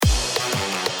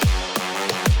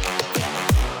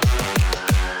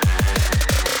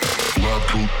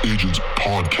Agents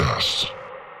Podcast.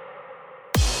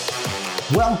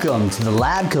 Welcome to the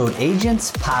Lab Coat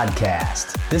Agents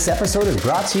Podcast. This episode is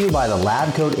brought to you by the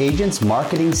Lab Coat Agents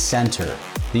Marketing Center.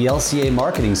 The LCA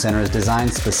Marketing Center is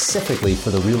designed specifically for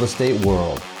the real estate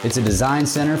world. It's a design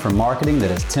center for marketing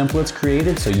that has templates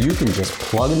created so you can just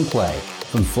plug and play.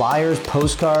 From flyers,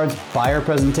 postcards, buyer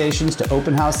presentations to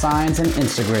open house signs and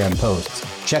Instagram posts.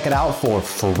 Check it out for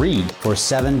free for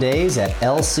 7 days at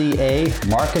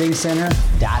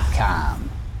lcamarketingcenter.com.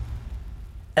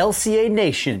 LCA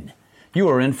Nation, you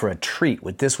are in for a treat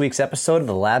with this week's episode of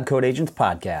the Lab Coat Agents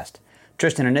Podcast.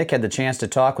 Tristan and Nick had the chance to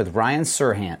talk with Ryan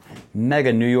Serhant,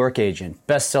 mega New York agent,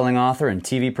 best-selling author and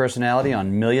TV personality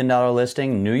on Million Dollar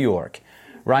Listing New York.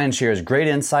 Ryan shares great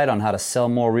insight on how to sell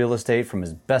more real estate from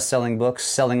his best-selling book,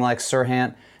 Selling Like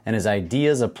Serhant, and his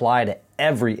ideas apply to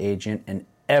every agent in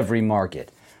every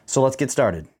market. So let's get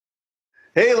started.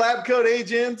 Hey, Lab Coat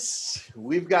Agents.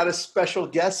 We've got a special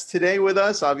guest today with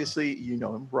us. Obviously, you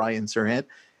know him, Ryan Serhant.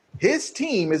 His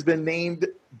team has been named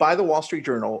by the Wall Street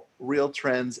Journal, Real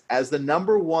Trends, as the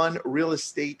 #1 real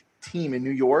estate team in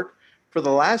New York for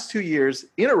the last 2 years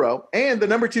in a row, and the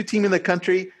 #2 team in the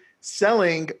country,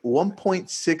 selling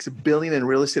 $1.6 billion in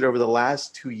real estate over the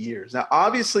last 2 years. Now,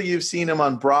 obviously, you've seen him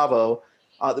on Bravo,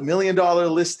 the Million Dollar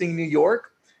Listing New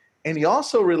York, and he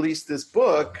also released this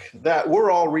book that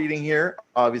we're all reading here.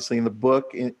 Obviously, in the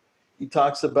book, he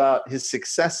talks about his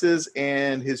successes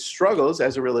and his struggles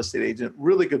as a real estate agent.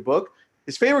 Really good book.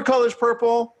 His favorite color is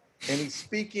purple, and he's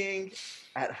speaking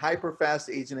at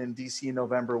Hyperfast Agent in DC in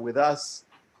November with us.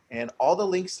 And all the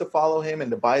links to follow him and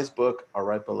to buy his book are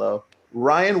right below.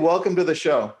 Ryan, welcome to the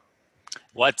show.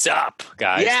 What's up,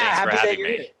 guys? Yeah, Thanks for having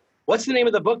me. What's the name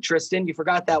of the book, Tristan? You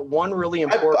forgot that one really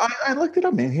important. I looked it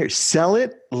up, man. Here, Sell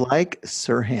It Like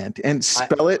Serhant, and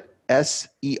spell it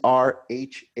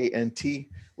Serhant,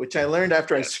 which I learned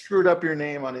after I screwed up your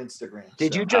name on Instagram.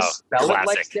 Did you just spell classic. it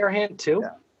like Serhant too? Yeah.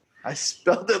 I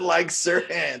spelled it like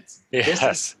Serhant.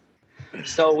 Yes.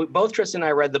 So both Tristan and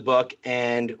I read the book,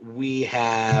 and we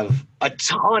have a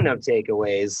ton of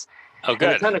takeaways. Oh, And a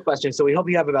good. ton of questions. So we hope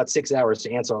you have about 6 hours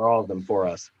to answer all of them for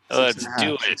us. Let's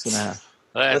do it. 6.5.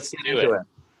 Let's get do into it.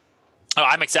 Oh,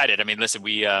 I'm excited. I mean, listen,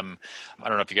 I don't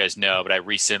know if you guys know, but I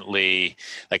recently,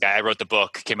 I wrote the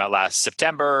book, came out last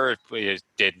September. We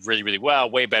did really, really well,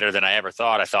 way better than I ever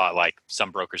thought. I thought some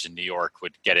brokers in New York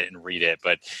would get it and read it,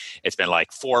 but it's been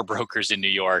 4 brokers in New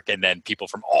York and then people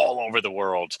from all over the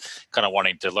world kind of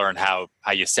wanting to learn how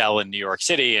you sell in New York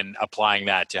City and applying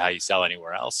that to how you sell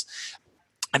anywhere else.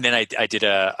 And then I did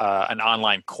an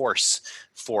online course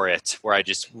for it where I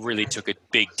just really took a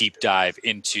big deep dive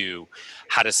into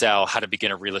how to sell, how to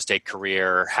begin a real estate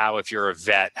career, how if you're a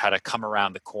vet, how to come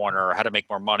around the corner, how to make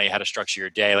more money, how to structure your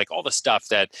day, all the stuff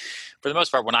that for the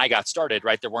most part when I got started,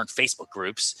 right, there weren't Facebook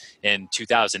groups in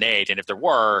 2008. And if there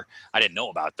were, I didn't know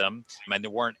about them. I mean,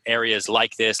 there weren't areas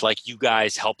like this, like you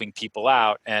guys helping people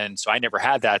out. And so I never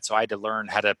had that. So I had to learn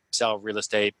how to sell real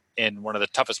estate in one of the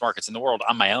toughest markets in the world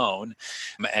on my own.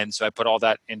 And so I put all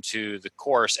that into the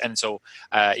course. And so,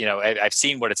 I've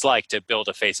seen what it's like to build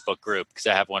a Facebook group because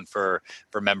I have one for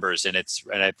members and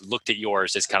I've looked at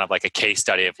yours as kind of like a case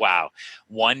study of, wow,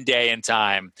 one day in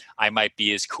time, I might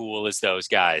be as cool as those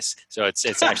guys. So it's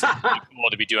actually pretty cool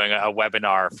to be doing a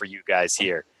webinar for you guys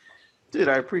here. Dude,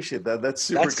 I appreciate that. That's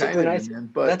super kind of nice. you, man.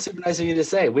 But That's super nice of you to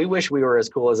say. We wish we were as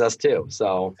cool as us too.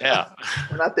 So Yeah.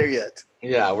 we're not there yet.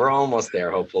 yeah, we're almost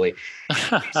there, hopefully.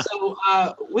 So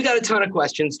we got a ton of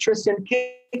questions. Tristan,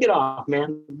 kick it off,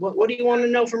 man. What do you want to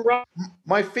know from Rob?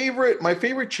 My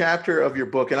favorite chapter of your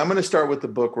book, and I'm going to start with the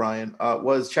book, Ryan,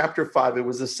 was chapter 5. It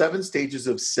was the 7 stages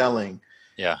of selling.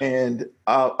 Yeah. And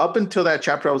up until that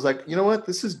chapter, I was like, you know what?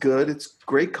 This is good. It's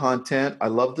great content. I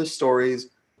love the stories.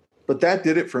 But that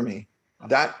did it for me.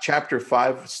 That chapter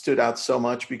 5 stood out so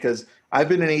much because I've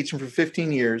been an agent for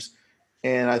 15 years,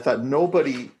 and I thought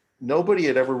nobody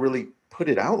had ever really put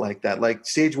it out like that. Like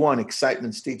stage 1,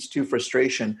 excitement, stage 2,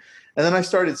 frustration. And then I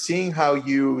started seeing how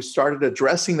you started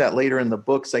addressing that later in the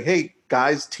book. It's like, hey,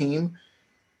 guys, team,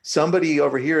 somebody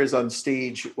over here is on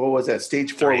stage, what was that?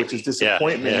 Stage 4, 3. which is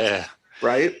disappointment, Yeah.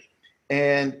 right?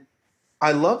 And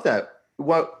I love that.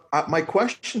 My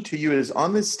question to you is,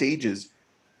 on these stages,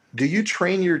 do you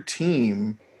train your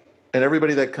team and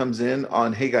everybody that comes in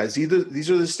on, hey, guys, these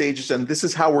are the stages, and this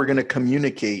is how we're going to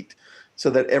communicate so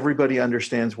that everybody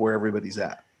understands where everybody's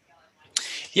at?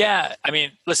 Yeah. I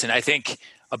mean, listen, I think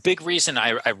a big reason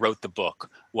I wrote the book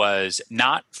was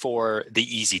not for the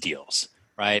easy deals,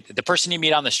 right? The person you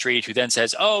meet on the street who then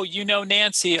says, oh, you know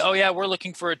Nancy, oh yeah, we're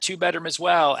looking for a 2-bedroom as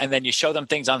well. And then you show them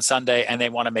things on Sunday and they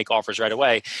want to make offers right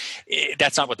away.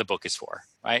 That's not what the book is for.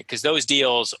 right? Because those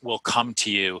deals will come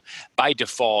to you by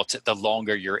default the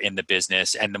longer you're in the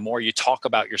business and the more you talk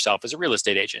about yourself as a real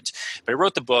estate agent. But I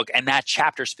wrote the book and that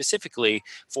chapter specifically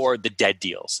for the dead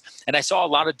deals. And I saw a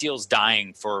lot of deals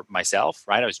dying for myself,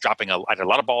 right? I had a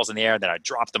lot of balls in the air, then I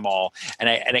dropped them all. And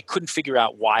I couldn't figure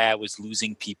out why I was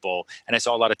losing people. And I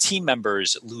saw a lot of team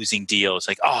members losing deals.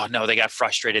 Like, oh no, they got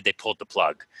frustrated, they pulled the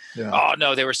plug. Yeah. Oh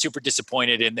no, they were super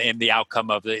disappointed in the outcome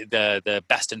of the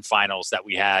best and finals that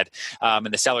we had.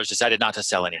 And the sellers decided not to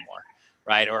sell anymore,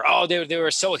 right? Or, oh, they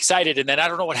were so excited, and then I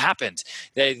don't know what happened.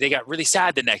 They got really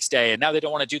sad the next day, and now they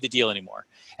don't want to do the deal anymore.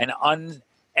 And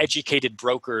uneducated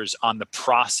brokers on the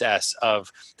process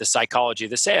of the psychology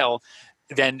of the sale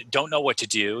then don't know what to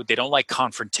do. They don't like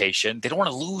confrontation. They don't want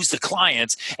to lose the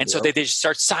clients. And so they just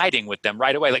start siding with them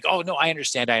right away. Like, oh, no, I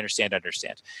understand.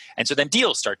 And so then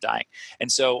deals start dying.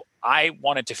 And so I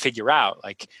wanted to figure out,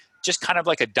 like, just kind of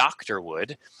like a doctor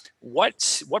would, what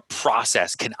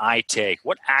process can I take?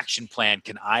 What action plan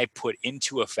can I put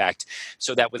into effect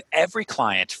so that with every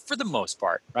client, for the most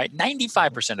part, right,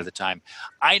 95% of the time,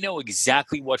 I know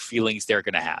exactly what feelings they're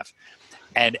going to have.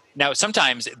 And now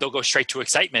sometimes they'll go straight to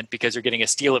excitement because they're getting a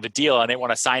steal of a deal and they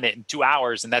want to sign it in 2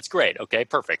 hours, and that's great. Okay,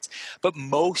 perfect. But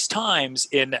most times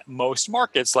in most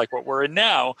markets, like what we're in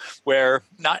now, where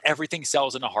not everything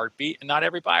sells in a heartbeat and not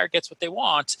every buyer gets what they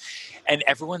want, and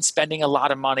everyone's spending a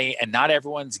lot of money and not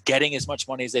everyone's getting as much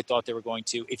money as they thought they were going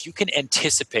to, if you can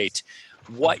anticipate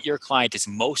what your client is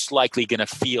most likely going to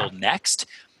feel next,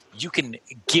 you can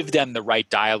give them the right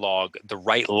dialogue, the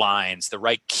right lines, the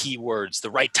right keywords, the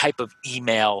right type of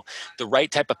email, the right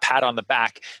type of pat on the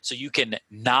back, so you can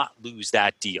not lose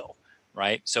that deal,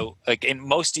 right? So like in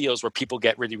most deals where people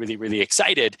get really, really, really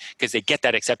excited because they get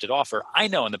that accepted offer, I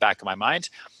know in the back of my mind,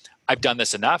 I've done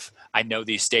this enough. I know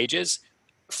these stages.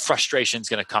 Frustration is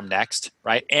going to come next,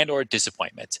 right? And or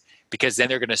disappointment. Because then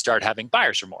they're going to start having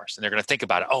buyer's remorse and they're going to think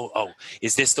about it. Oh,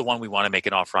 is this the one we want to make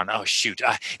an offer on? Oh, shoot.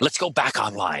 Let's go back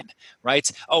online, right?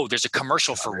 Oh, there's a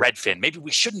commercial for Redfin. Maybe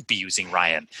we shouldn't be using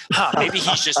Ryan. Maybe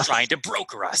he's just trying to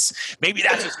broker us. Maybe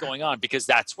that's what's going on, because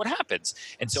that's what happens.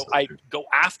 And so I go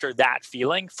after that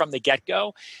feeling from the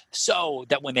get-go so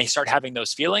that when they start having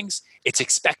those feelings, it's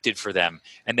expected for them.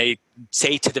 And they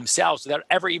say to themselves, without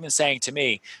ever even saying to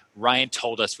me, Ryan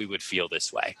told us we would feel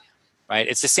this way. Right?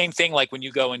 It's the same thing like when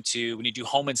you do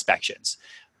home inspections,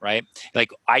 right?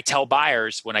 Like I tell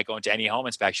buyers when I go into any home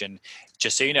inspection,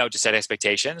 just so you know, to set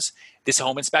expectations, this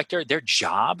home inspector, their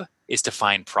job is to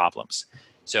find problems.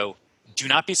 So do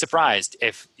not be surprised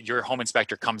if your home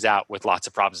inspector comes out with lots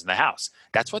of problems in the house.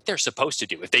 That's what they're supposed to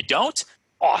do. If they don't,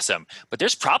 awesome. But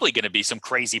there's probably going to be some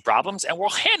crazy problems, and we'll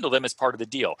handle them as part of the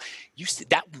deal.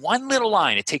 That one little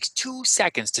line, it takes 2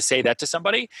 seconds to say that to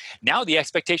somebody. Now the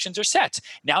expectations are set.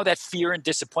 Now that fear and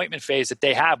disappointment phase that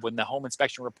they have when the home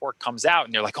inspection report comes out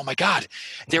and they're like, oh my God,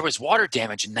 there was water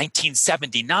damage in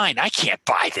 1979. I can't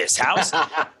buy this house.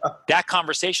 That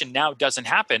conversation now doesn't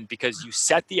happen because you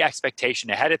set the expectation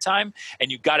ahead of time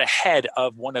and you got ahead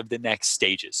of one of the next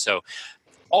stages. So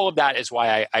all of that is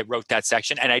why I wrote that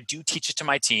section, and I do teach it to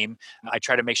my team. I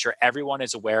try to make sure everyone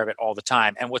is aware of it all the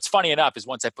time. And what's funny enough is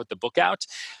once I put the book out,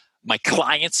 my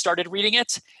clients started reading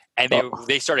it, and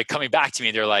they started coming back to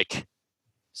me. They're like,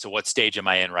 so what stage am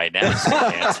I in right now?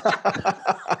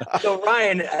 So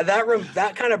Ryan,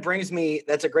 that kind of brings me,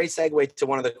 that's a great segue to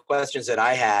one of the questions that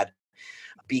I had,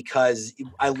 because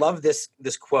I love this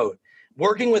quote.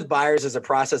 Working with buyers is a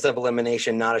process of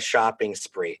elimination, not a shopping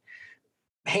spree.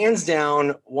 Hands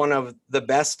down, one of the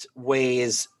best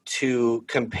ways to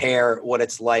compare what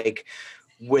it's like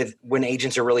with when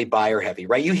agents are really buyer heavy,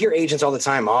 right? You hear agents all the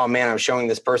time, oh man, I'm showing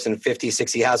this person 50,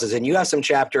 60 houses. And you have some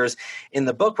chapters in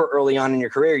the book where early on in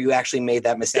your career, you actually made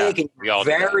that mistake. Yeah, and you're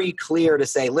very clear to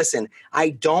say, listen,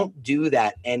 I don't do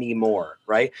that anymore,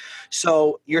 right?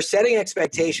 So you're setting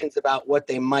expectations about what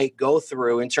they might go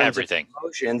through in terms of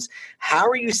emotions. How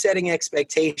are you setting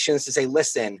expectations to say,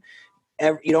 listen,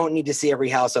 you don't need to see every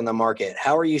house on the market?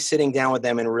 How are you sitting down with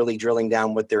them and really drilling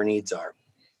down what their needs are?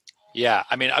 Yeah,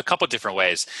 I mean, a couple different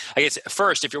ways. I guess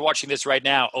first, if you're watching this right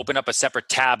now, open up a separate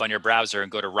tab on your browser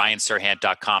and go to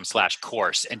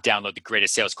ryanserhant.com/course and download the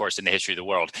greatest sales course in the history of the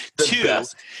world. Two,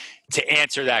 to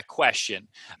answer that question,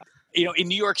 you know, in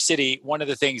New York City, one of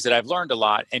the things that I've learned a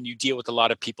lot, and you deal with a lot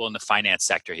of people in the finance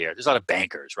sector here. There's a lot of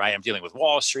bankers, right? I'm dealing with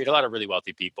Wall Street, a lot of really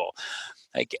wealthy people.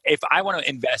 Like, if I want to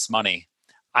invest money,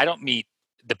 I don't meet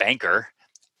the banker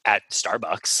at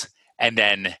Starbucks and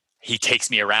then he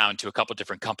takes me around to a couple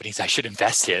different companies I should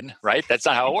invest in, right? That's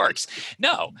not how it works.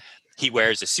 No, He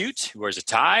wears a suit, he wears a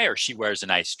tie, or she wears a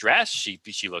nice dress. She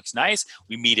looks nice.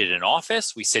 We meet at an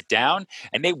office, we sit down,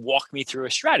 and they walk me through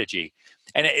a strategy.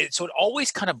 And so it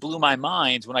always kind of blew my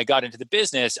mind when I got into the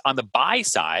business on the buy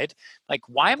side. Like,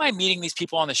 why am I meeting these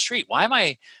people on the street? Why am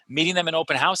I meeting them in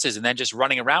open houses and then just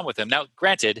running around with them? Now,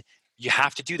 granted, you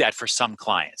have to do that for some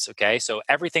clients, okay? So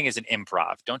everything is an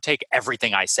improv. Don't take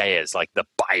everything I say as like the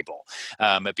Bible,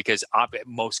 because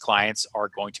most clients are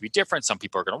going to be different. Some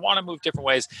people are going to want to move different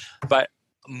ways, but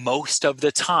most of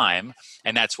the time,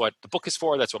 and that's what the book is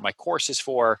for, that's what my course is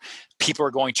for, people are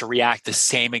going to react the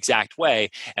same exact way.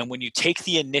 And when you take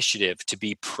the initiative to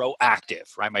be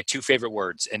proactive, right? My two favorite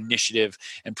words, initiative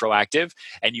and proactive,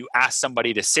 and you ask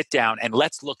somebody to sit down and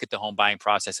let's look at the home buying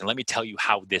process and let me tell you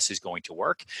how this is going to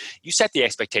work. You set the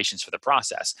expectations for the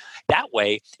process. That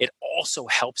way, it also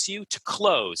helps you to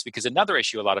close, because another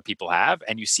issue a lot of people have,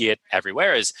 and you see it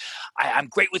everywhere, is I'm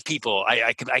great with people.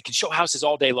 I can show houses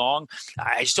all day long.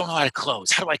 I just don't know how to close.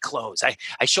 How do I close?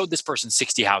 I showed this person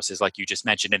 60 houses, like you just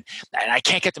mentioned, and I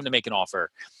can't get them to make an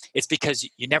offer. It's because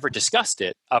you never discussed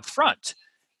it up front,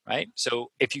 right?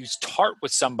 So if you start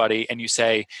with somebody and you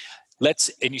say,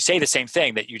 and you say the same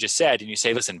thing that you just said, and you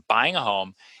say, listen, buying a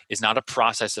home is not a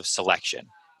process of selection.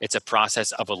 It's a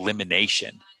process of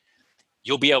elimination.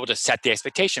 You'll be able to set the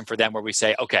expectation for them where we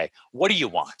say, okay, what do you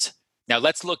want? Now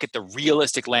let's look at the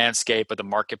realistic landscape of the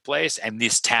marketplace and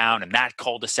this town and that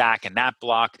cul-de-sac and that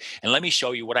block. And let me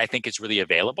show you what I think is really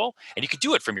available. And you can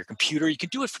do it from your computer. You can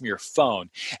do it from your phone.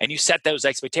 And you set those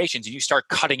expectations and you start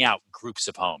cutting out groups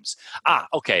of homes.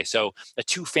 Okay, so a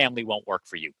 2-family won't work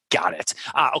for you. Got it.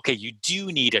 Okay, you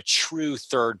do need a true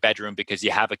 3rd bedroom because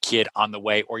you have a kid on the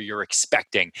way or you're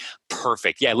expecting.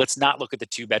 Perfect. Yeah, let's not look at the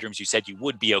 2 bedrooms you said you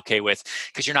would be okay with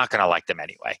because you're not going to like them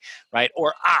anyway, right?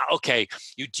 Or, okay,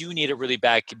 you do need a really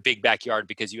big backyard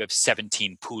because you have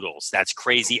 17 poodles. That's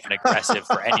crazy and aggressive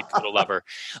for any poodle lover.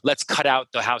 Let's cut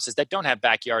out the houses that don't have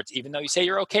backyards. Even though you say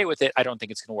you're okay with it, I don't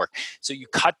think it's going to work. So you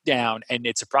cut down, and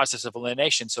it's a process of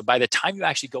elimination. So by the time you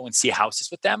actually go and see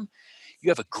houses with them, you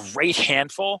have a great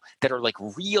handful that are like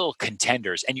real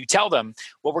contenders. And you tell them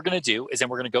what we're going to do is then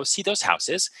we're going to go see those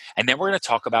houses, and then we're going to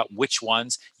talk about which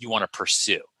ones you want to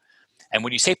pursue. And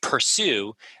when you say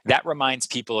pursue, that reminds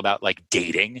people about like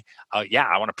dating. Yeah,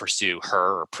 I want to pursue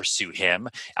her or pursue him.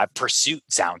 Pursuit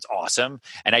sounds awesome.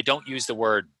 And I don't use the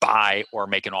word buy or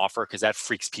make an offer because that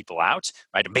freaks people out,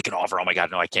 right? Make an offer. Oh my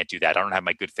God, no, I can't do that. I don't have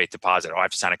my good faith deposit. Oh, I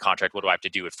have to sign a contract. What do I have to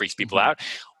do? It freaks people out.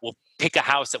 Well, pick a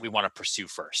house that we want to pursue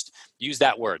first. Use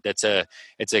that word. It's a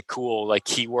cool like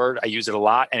keyword. I use it a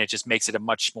lot, and it just makes it a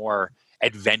much more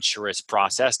adventurous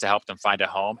process to help them find a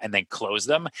home and then close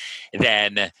them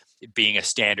than being a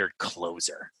standard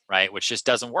closer, right? Which just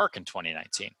doesn't work in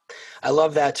 2019. I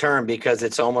love that term because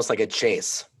it's almost like a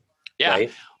chase. Yeah,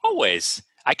 right? Always.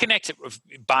 I connect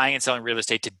buying and selling real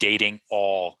estate to dating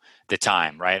all the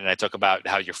time, right? And I talk about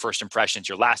how your first impression is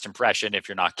your last impression if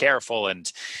you're not careful.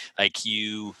 And like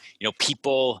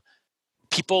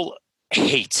people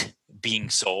hate being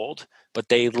sold, but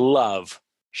they love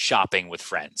shopping with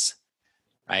friends,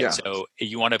 right? Yeah. So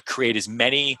you want to create as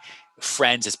many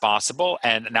friends as possible.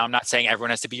 And now I'm not saying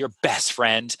everyone has to be your best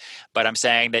friend, but I'm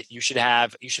saying that you should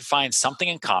find something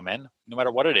in common, no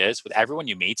matter what it is, with everyone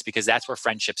you meet, because that's where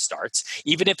friendship starts.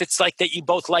 Even if it's like that you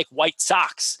both like white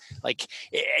socks, like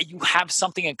you have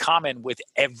something in common with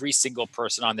every single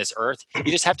person on this earth.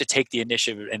 You just have to take the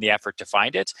initiative and the effort to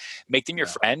find it, make them your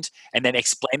friend, and then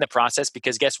explain the process,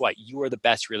 because guess what? You are the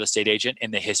best real estate agent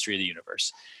in the history of the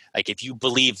universe. Like if you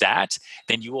believe that,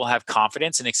 then you will have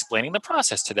confidence in explaining the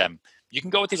process to them. You can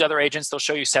go with these other agents. They'll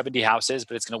show you 70 houses,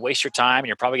 but it's going to waste your time and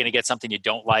you're probably going to get something you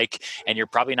don't like and you're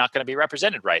probably not going to be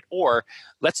represented right. Or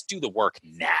let's do the work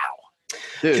now.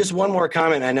 Dude. Just one more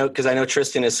comment. I know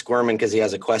Tristan is squirming because he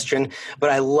has a question, but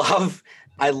I love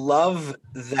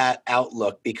that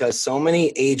outlook because so many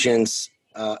agents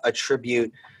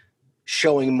attribute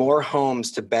showing more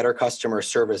homes to better customer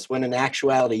service when in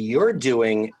actuality you're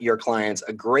doing your clients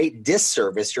a great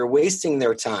disservice. You're wasting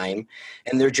their time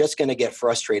and they're just going to get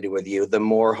frustrated with you the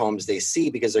more homes they see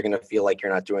because they're going to feel like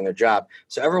you're not doing their job.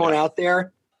 So everyone out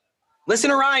there, listen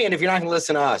to Ryan if you're not going to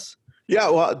listen to us. Yeah,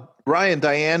 well, Ryan,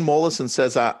 Diane Mollison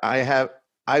says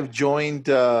I've joined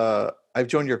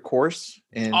your course.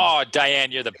 And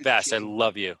Diane, you're the best. I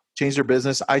love you. Change their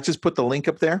business. I just put the link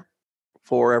up there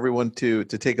for everyone to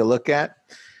take a look at.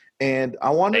 And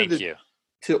I wanted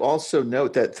to also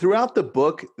note that throughout the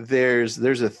book, there's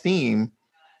a theme,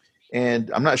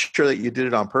 and I'm not sure that you did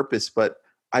it on purpose, but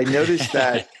I noticed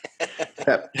that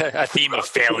a theme of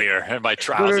failure and my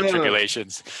trials and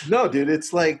tribulations. No, dude,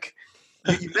 it's like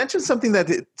you mentioned something that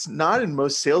it's not in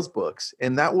most sales books,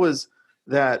 and that was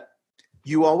that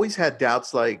you always had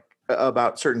doubts like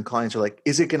about certain clients are like,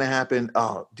 is it going to happen?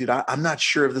 Oh, dude, I'm not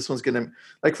sure if this one's going to,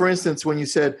 like, for instance, when you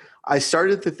said, I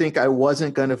started to think I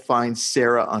wasn't going to find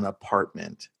Sarah an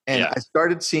apartment. And I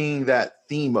started seeing that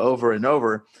theme over and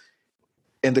over.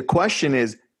 And the question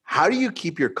is, how do you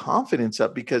keep your confidence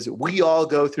up? Because we all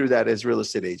go through that as real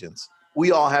estate agents.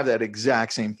 We all have that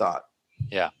exact same thought.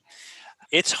 Yeah.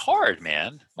 It's hard,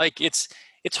 man. Like it's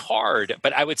hard,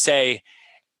 but I would say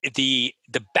the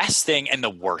best thing and the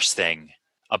worst thing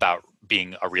about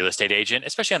being a real estate agent,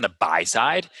 especially on the buy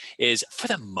side, is for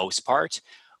the most part,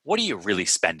 what are you really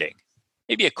spending?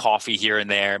 Maybe a coffee here and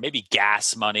there, maybe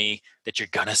gas money that you're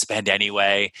going to spend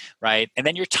anyway, right? And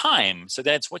then your time. So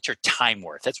that's what's your time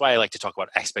worth. That's why I like to talk about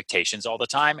expectations all the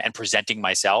time and presenting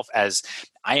myself as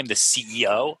I am the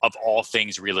CEO of all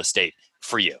things real estate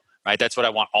for you. Right? That's what I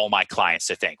want all my clients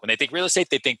to think. When they think real estate,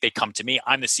 they think they come to me.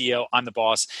 I'm the CEO. I'm the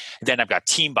boss. Then I've got a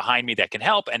team behind me that can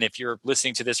help. And if you're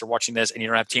listening to this or watching this and you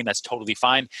don't have a team, that's totally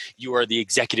fine. You are the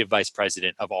executive vice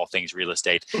president of all things real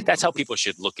estate. That's how people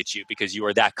should look at you, because you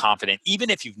are that confident,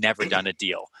 even if you've never done a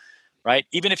deal, right?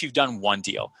 Even if you've done one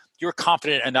deal, you're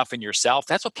confident enough in yourself.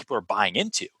 That's what people are buying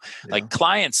into. Yeah. Like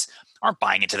clients aren't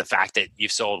buying into the fact that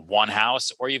you've sold one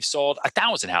house or you've sold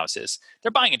 1,000 houses.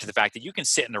 They're buying into the fact that you can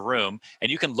sit in a room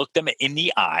and you can look them in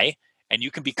the eye and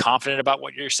you can be confident about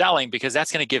what you're selling, because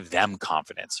that's going to give them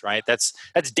confidence, right? That's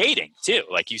dating too.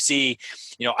 Like you see,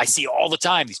 I see all the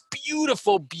time these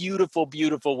beautiful, beautiful,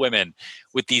 beautiful women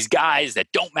with these guys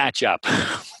that don't match up.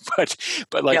 but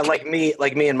like, yeah, like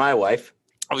me and my wife.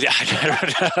 Oh, yeah, I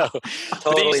don't know.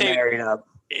 Totally married up.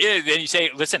 Then you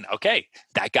say, listen, okay,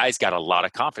 that guy's got a lot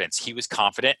of confidence. He was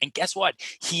confident. And guess what?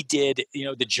 He did,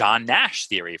 the John Nash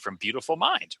theory from Beautiful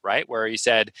Mind, right? Where he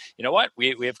said, you know what?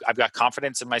 I've got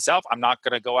confidence in myself. I'm not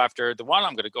going to go after the one.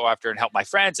 I'm going to go after and help my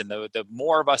friends. And the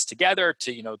more of us together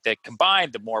that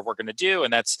combined, the more we're going to do.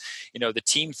 And that's, the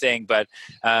team thing. But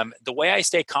the way I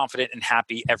stay confident and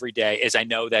happy every day is I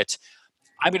know that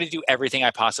I'm going to do everything I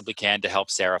possibly can to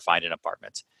help Sarah find an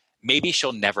apartment. Maybe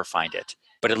she'll never find it,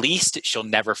 but at least she'll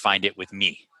never find it with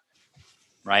me,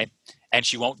 right? And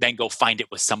she won't then go find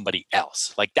it with somebody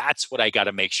else. Like that's what I got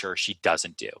to make sure she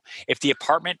doesn't do. If the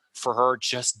apartment for her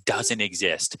just doesn't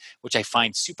exist, which I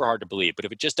find super hard to believe, but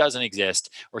if it just doesn't exist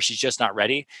or she's just not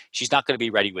ready, she's not going to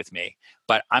be ready with me.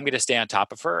 But I'm going to stay on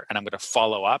top of her and I'm going to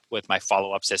follow up with my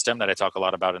follow-up system that I talk a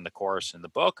lot about in the course in the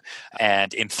book.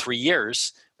 And in 3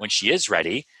 years, when she is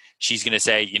ready, she's going to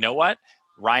say, you know what?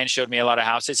 Ryan showed me a lot of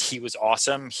houses. He was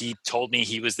awesome. He told me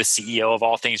he was the CEO of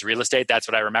all things real estate. That's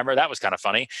what I remember. That was kind of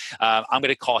funny. I'm going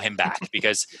to call him back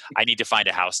because I need to find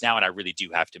a house now and I really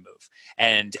do have to move.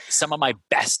 And some of my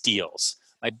best deals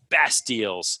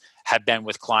have been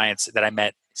with clients that I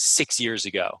met 6 years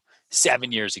ago,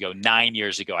 7 years ago, 9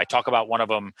 years ago. I talk about one of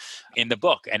them in the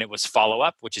book, and it was Follow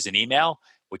Up, which is an email,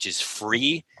 which is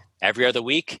free every other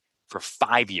week for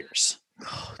 5 years.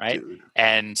 Right. Dude.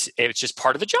 And it's just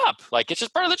part of the job. Like it's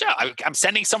just part of the job. I'm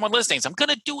sending someone listings. I'm going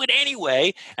to do it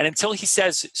anyway. And until he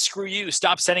says, screw you,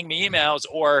 stop sending me emails,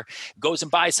 or goes and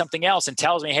buys something else and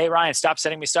tells me, hey, Ryan, stop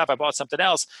sending me stuff. I bought something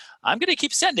else. I'm going to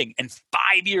keep sending. And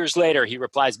 5 years later, he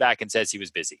replies back and says he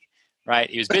was busy. Right.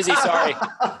 He was busy. Sorry.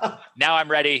 Now I'm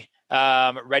ready.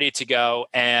 Ready to go.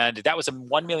 And that was a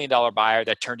 $1 million buyer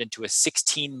that turned into a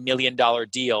 $16 million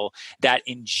deal that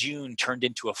in June turned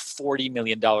into a $40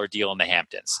 million deal in the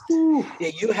Hamptons. Yeah,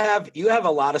 you have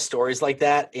a lot of stories like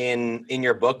that in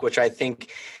your book, which I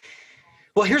think,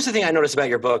 well, here's the thing I noticed about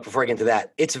your book before I get into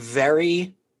that. It's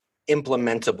very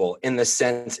implementable in the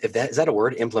sense, is that a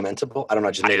word, implementable? I don't know.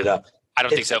 I just made it up. I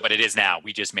don't think so, but it is now.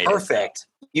 We just made perfect. it. Perfect.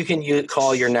 You can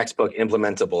call your next book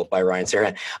Implementable by Ryan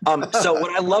Serhant. So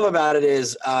what I love about it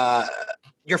is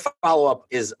your follow-up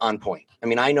is on point. I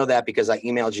mean, I know that because I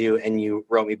emailed you and you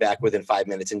wrote me back within 5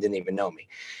 minutes and didn't even know me.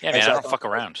 Yeah, man, so I don't fuck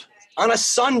around. On a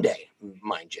Sunday,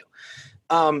 mind you.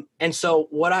 And so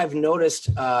what I've noticed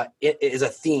is a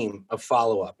theme of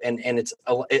follow-up. And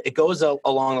it goes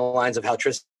along the lines of how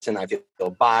Tristan and I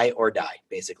feel, buy or die,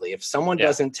 basically. If someone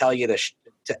doesn't tell you to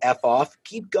F off,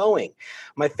 keep going.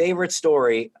 My favorite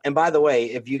story, and by the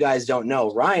way, if you guys don't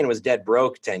know, Ryan was dead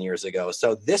broke 10 years ago.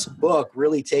 So this book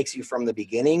really takes you from the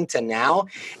beginning to now.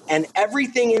 And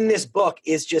everything in this book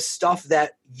is just stuff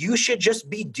that you should just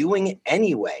be doing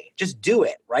anyway. Just do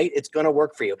it, right? It's going to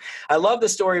work for you. I love the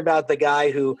story about the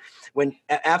guy who, when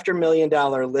after $1 Million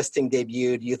Listing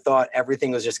debuted, you thought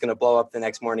everything was just going to blow up the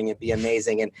next morning and be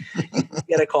amazing. And you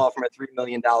get a call from a $3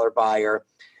 million buyer.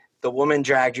 The woman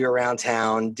dragged you around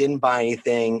town, didn't buy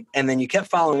anything. And then you kept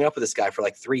following up with this guy for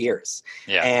like 3 years.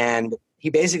 Yeah. And he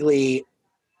basically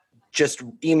just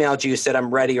emailed you, said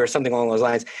I'm ready or something along those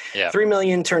lines. Yeah. 3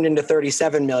 million turned into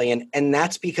 37 million. And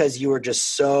that's because you were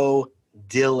just so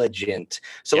diligent.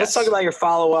 So let's talk about your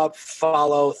follow-up,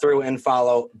 follow through, and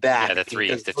follow back. Yeah, the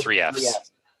three Fs.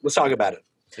 Let's talk about it.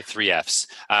 The 3 Fs.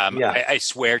 I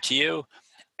swear to you,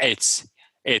 it's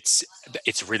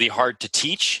really hard to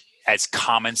teach, as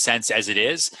common sense as it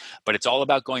is, but it's all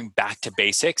about going back to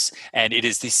basics. And it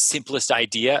is the simplest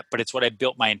idea, but it's what I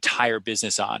built my entire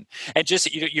business on. And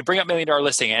just, you bring up $1 Million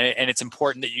Listing, and it's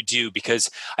important that you do,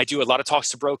 because I do a lot of talks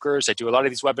to brokers. I do a lot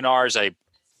of these webinars.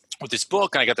 With this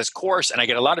book, and I got this course, and I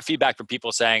get a lot of feedback from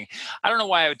people saying, I don't know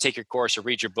why I would take your course or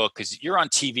read your book, because you're on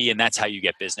TV and that's how you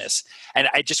get business. And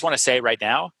I just want to say right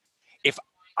now, if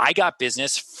I got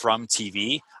business from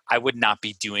TV, I would not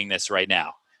be doing this right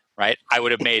now. Right? I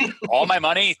would have made all my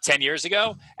money 10 years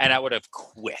ago and I would have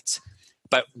quit.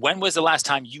 But when was the last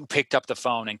time you picked up the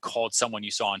phone and called someone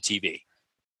you saw on TV?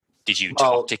 Did you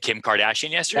talk to Kim Kardashian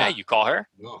yesterday? Yeah. You call her?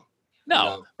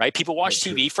 No, right? People watch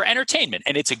That's TV for entertainment,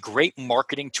 and it's a great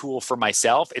marketing tool for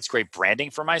myself. It's great branding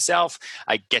for myself.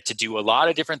 I get to do a lot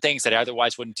of different things that I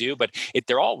otherwise wouldn't do, but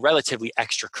they're all relatively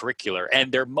extracurricular,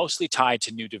 and they're mostly tied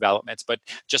to new developments. But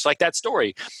just like that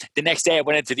story, the next day I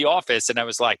went into the office and I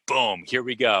was like, boom, here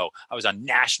we go. I was on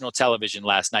national television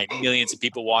last night. Millions of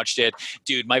people watched it.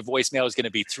 Dude, my voicemail is going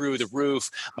to be through the roof.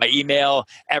 My email,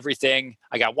 everything.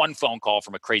 I got one phone call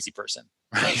from a crazy person.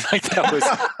 Right?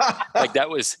 that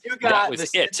was you got the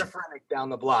schizophrenic down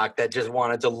the block that just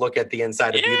wanted to look at the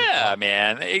inside of you. Yeah,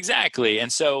 man, exactly.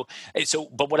 And so,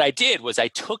 but what I did was I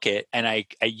took it and I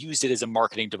used it as a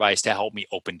marketing device to help me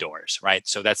open doors, right?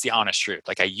 So that's the honest truth.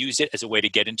 Like, I used it as a way to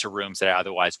get into rooms that I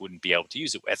otherwise wouldn't be able to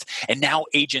use it with. And now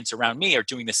agents around me are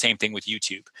doing the same thing with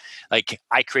YouTube. Like,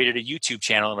 I created a YouTube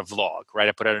channel and a vlog, right?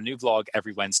 I put out a new vlog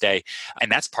every Wednesday,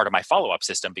 and that's part of my follow-up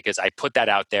system, because I put that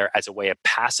out there as a way of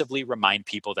passively reminding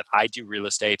people that I do real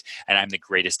estate and I'm the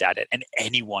greatest at it, and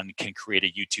anyone can create a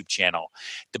YouTube channel.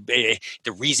 The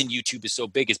reason YouTube is so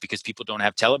big is because people don't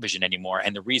have television anymore,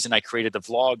 and the reason I created the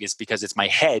vlog is because it's my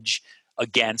hedge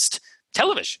against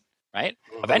television, right?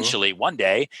 Mm-hmm. Eventually, one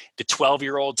day, the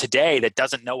 12-year-old today that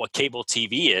doesn't know what cable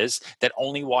TV is, that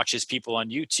only watches people on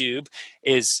YouTube,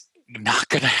 is not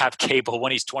going to have cable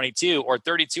when he's 22 or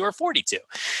 32 or 42.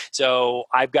 So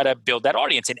I've got to build that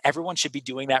audience, and everyone should be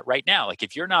doing that right now. Like,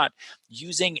 if you're not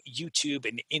using YouTube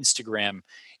and Instagram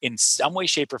in some way,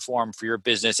 shape, or form for your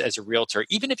business as a realtor,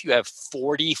 even if you have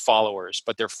 40 followers,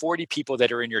 but they're 40 people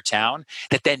that are in your town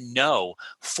that then know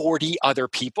 40 other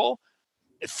people,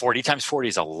 40 times 40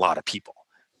 is a lot of people.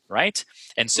 Right?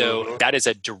 And so that is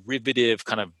a derivative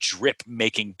kind of drip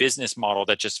making business model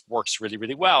that just works really,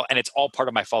 really well. And it's all part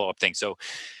of my follow-up thing. So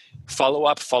follow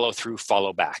up, follow through,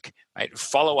 follow back, right?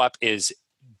 Follow up is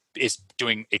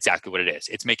doing exactly what it is.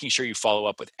 It's making sure you follow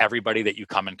up with everybody that you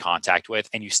come in contact with,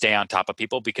 and you stay on top of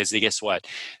people, because guess what?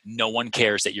 No one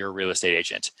cares that you're a real estate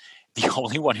agent. The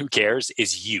only one who cares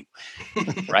is you,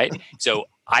 right? So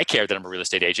I care that I'm a real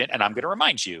estate agent, and I'm going to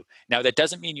remind you. Now, that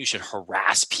doesn't mean you should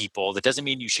harass people. That doesn't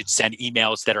mean you should send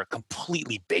emails that are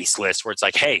completely baseless, where it's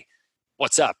like, hey,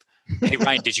 what's up? Hey,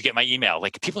 Ryan, did you get my email?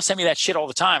 Like, people send me that shit all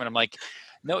the time. And I'm like,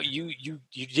 no, you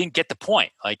didn't get the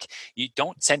point. Like, you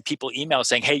don't send people emails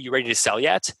saying, hey, you ready to sell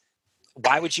yet?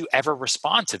 Why would you ever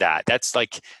respond to that? That's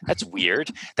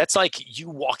weird. That's like you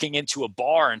walking into a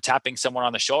bar and tapping someone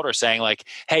on the shoulder saying like,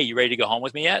 hey, you ready to go home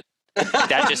with me yet?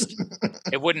 That just,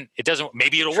 it doesn't,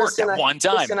 maybe it'll Tristan, work that one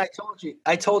time. Tristan,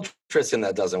 I told Tristan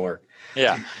that doesn't work.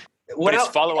 Yeah. But it's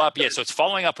follow up. Yeah. So it's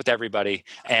following up with everybody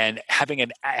and having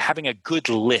a good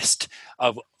list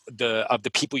of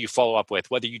the people you follow up with,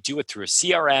 whether you do it through a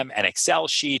CRM, an Excel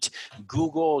sheet,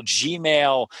 Google,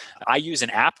 Gmail. I use an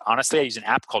app. Honestly, I use an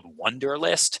app called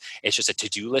Wunderlist. It's just a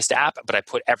to-do list app, but I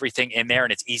put everything in there,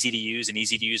 and it's easy to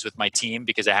use with my team,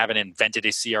 because I haven't invented a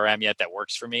CRM yet that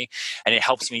works for me. And it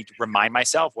helps me remind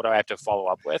myself what do I have to follow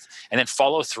up with. And then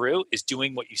follow through is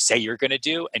doing what you say you're going to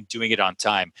do and doing it on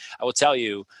time. I will tell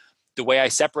you, the way I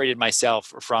separated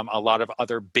myself from a lot of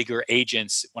other bigger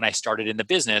agents when I started in the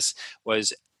business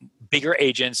was bigger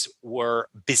agents were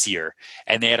busier,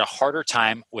 and they had a harder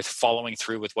time with following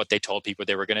through with what they told people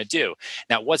they were going to do.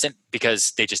 Now, it wasn't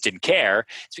because they just didn't care.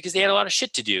 It's because they had a lot of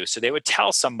shit to do. So they would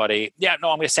tell somebody, yeah, no,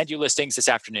 I'm going to send you listings this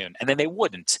afternoon. And then they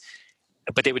wouldn't.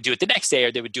 But they would do it the next day,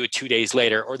 or they would do it 2 days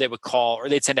later, or they would call, or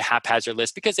they'd send a haphazard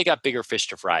list because they got bigger fish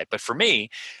to fry. But for me,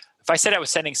 if I said I was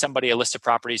sending somebody a list of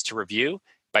properties to review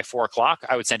by 4:00,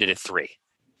 I would send it at 3.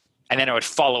 And then I would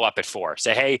follow up at 4.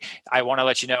 Say, hey, I want to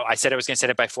let you know, I said I was going to send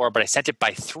it by 4, but I sent it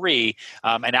by 3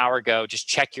 an hour ago. Just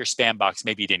check your spam box.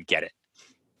 Maybe you didn't get it,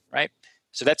 right?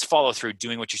 So that's follow through,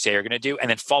 doing what you say you're going to do. And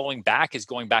then following back is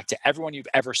going back to everyone you've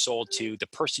ever sold to, the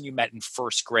person you met in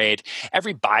first grade,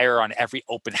 every buyer on every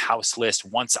open house list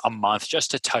once a month,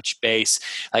 just to touch base,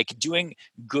 like doing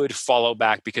good follow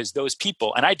back, because those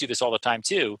people, and I do this all the time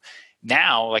too.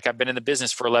 Now, like I've been in the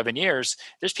business for 11 years,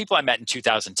 there's people I met in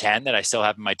 2010 that I still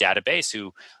have in my database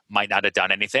who might not have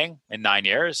done anything in 9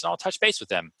 years, and I'll touch base with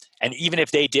them. And even if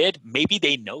they did, maybe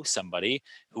they know somebody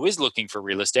who is looking for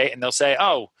real estate, and they'll say,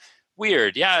 oh,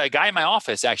 weird. Yeah, a guy in my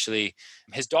office, actually,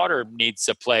 his daughter needs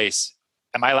a place.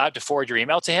 Am I allowed to forward your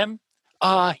email to him?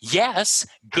 Yes.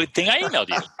 Good thing I emailed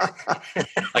you.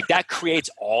 Like that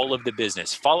creates all of the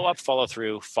business. Follow up, follow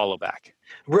through, follow back.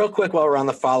 Real quick while we're on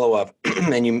the follow-up,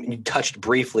 and you touched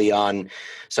briefly on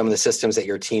some of the systems that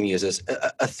your team uses.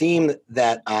 A theme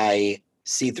that I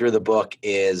see through the book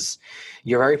is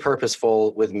you're very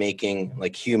purposeful with making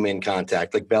like human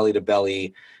contact, like belly to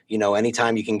belly. You know,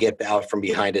 anytime you can get out from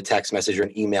behind a text message or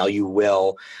an email, you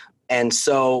will. And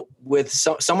so with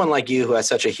someone like you who has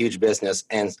such a huge business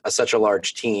and such a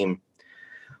large team,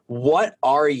 what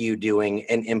are you doing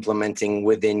and implementing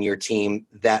within your team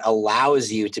that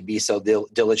allows you to be so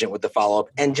diligent with the follow-up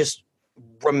and just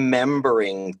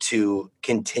remembering to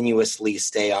continuously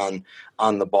stay on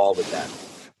the ball with that?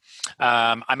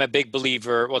 I'm a big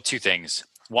believer, well, two things.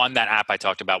 One, that app I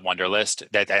talked about, Wunderlist,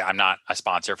 that I'm not a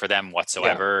sponsor for them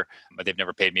whatsoever, but they've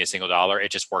never paid me a single dollar. It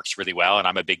just works really well. And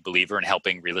I'm a big believer in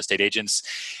helping real estate agents.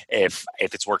 If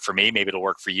it's worked for me, maybe it'll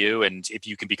work for you. And if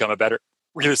you can become a better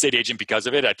real estate agent because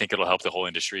of it, I think it'll help the whole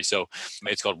industry. So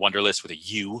it's called Wunderlist with a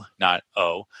U, not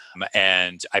O.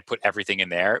 And I put everything in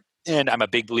there. And I'm a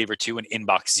big believer too in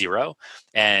Inbox Zero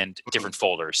and different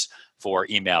folders for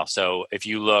email. So if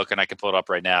you look, and I can pull it up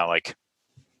right now, like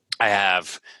I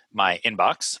have my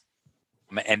inbox,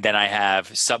 and then I have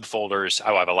subfolders.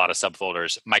 Oh, I have a lot of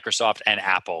subfolders. Microsoft and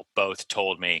Apple both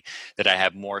told me that I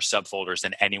have more subfolders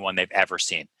than anyone they've ever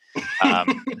seen.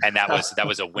 And that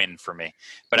was a win for me.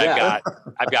 But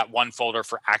I've got one folder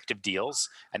for active deals,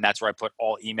 and that's where I put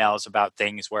all emails about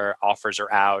things where offers are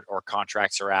out or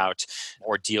contracts are out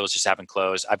or deals just haven't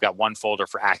closed. I've got one folder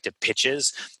for active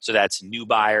pitches, so that's new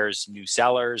buyers, new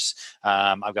sellers.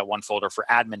 I've got one folder for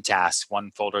admin tasks,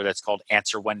 one folder that's called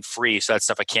answer when free. So that's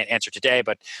stuff I can't answer today,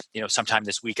 but sometime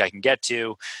this week I can get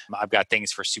to. I've got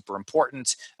things for super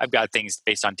important. I've got things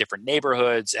based on different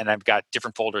neighborhoods, and I've got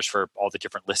different folders for all the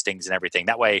different listings and everything.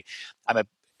 That way,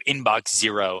 Inbox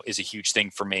Zero is a huge thing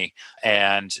for me.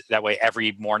 And that way,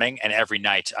 every morning and every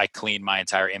night, I clean my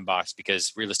entire inbox,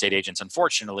 because real estate agents,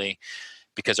 unfortunately,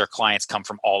 because our clients come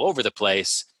from all over the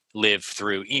place, live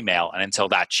through email. And until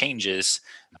that changes,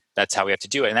 that's how we have to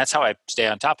do it. And that's how I stay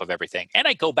on top of everything. And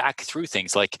I go back through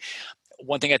things. Like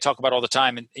one thing I talk about all the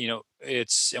time, and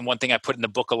and one thing I put in the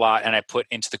book a lot, and I put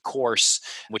into the course,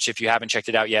 which if you haven't checked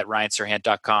it out yet,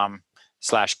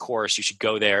 ryanserhant.com/course, you should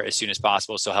go there as soon as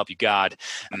possible. So help you God,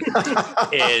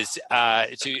 is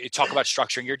to talk about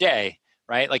structuring your day,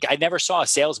 right? Like I never saw a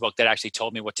sales book that actually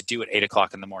told me what to do at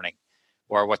 8:00 in the morning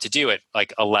or what to do at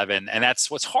like 11. And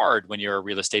that's what's hard when you're a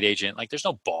real estate agent. Like there's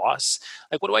no boss.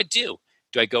 Like, what do I do?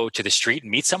 Do I go to the street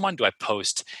and meet someone? Do I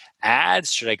post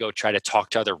ads? Should I go try to talk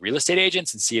to other real estate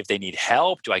agents and see if they need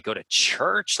help? Do I go to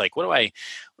church? Like, what do I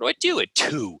do at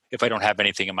 2 if I don't have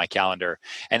anything in my calendar?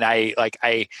 And I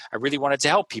really wanted to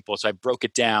help people, so I broke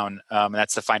it down. And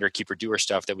that's the finder, keeper, doer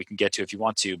stuff that we can get to if you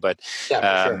want to. But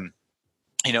I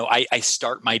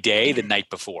start my day the night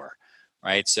before.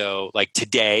 Right. So like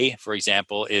today, for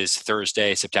example, is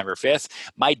Thursday, September 5th.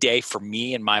 My day for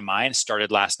me in my mind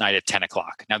started last night at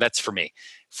 10:00. Now that's for me.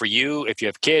 For you, if you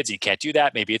have kids, you can't do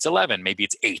that. Maybe it's 11, maybe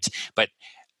it's 8. But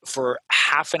for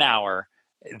half an hour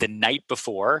the night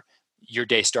before your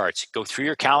day starts, go through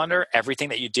your calendar, everything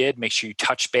that you did, make sure you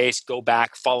touch base, go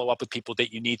back, follow up with people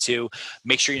that you need to,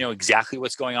 make sure you know exactly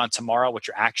what's going on tomorrow, what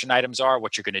your action items are,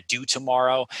 what you're going to do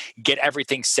tomorrow, get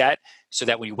everything set so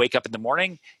that when you wake up in the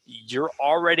morning, you're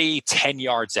already 10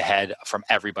 yards ahead from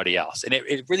everybody else. And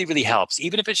it really, really helps.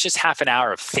 Even if it's just half an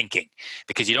hour of thinking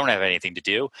because you don't have anything to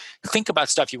do, think about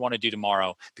stuff you want to do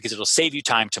tomorrow because it'll save you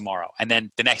time tomorrow. And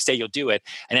then the next day you'll do it.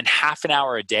 And then half an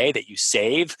hour a day that you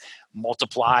save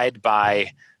multiplied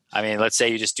by, let's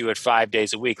say you just do it 5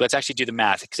 days a week. Let's actually do the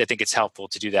math because I think it's helpful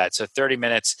to do that. So 30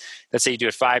 minutes, let's say you do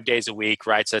it 5 days a week,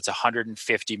 right? So that's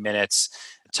 150 minutes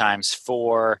times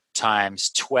 4 times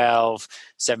 12,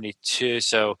 72.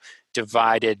 So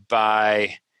divided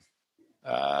by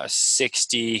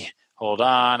 60. Hold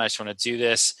on. I just want to do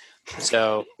this.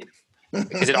 So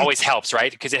because it always helps,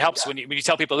 right? Because it helps when you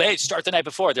tell people, hey, start the night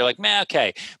before. They're like, man,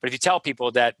 okay. But if you tell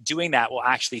people that doing that will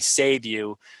actually save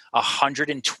you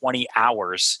 120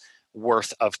 hours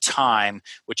worth of time,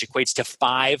 which equates to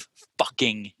 5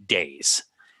 fucking days.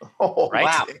 Oh, right?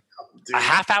 Wow. damn, A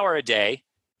half hour a day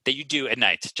that you do at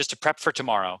night just to prep for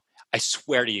tomorrow, I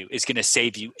swear to you, is going to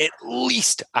save you at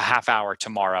least a half hour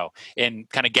tomorrow in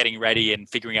kind of getting ready and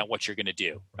figuring out what you're going to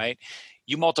do, right?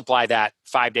 You multiply that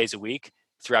 5 days a week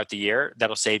throughout the year,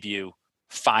 that'll save you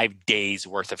 5 days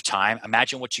worth of time.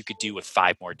 Imagine what you could do with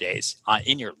 5 more days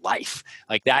in your life.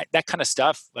 Like that kind of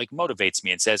stuff like motivates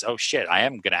me and says, oh shit, I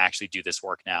am going to actually do this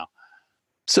work now.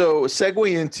 So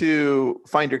segue into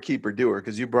finder, keeper, doer,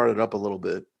 because you brought it up a little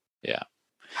bit. Yeah.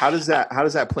 How does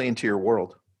that play into your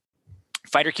world?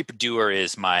 Finder, keeper, doer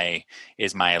is my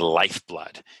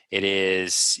lifeblood. It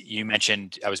is. You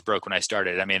mentioned I was broke when I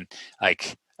started. I mean,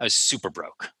 like I was super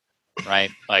broke,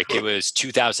 right? Like it was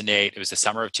 2008. It was the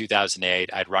summer of 2008.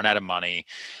 I'd run out of money.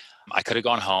 I could have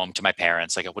gone home to my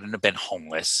parents. Like I wouldn't have been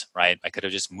homeless, right? I could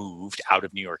have just moved out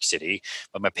of New York City,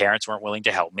 but my parents weren't willing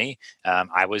to help me.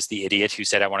 I was the idiot who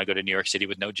said I want to go to New York City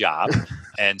with no job.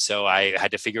 And so I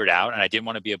had to figure it out. And I didn't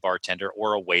want to be a bartender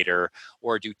or a waiter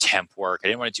or do temp work. I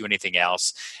didn't want to do anything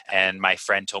else. And my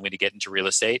friend told me to get into real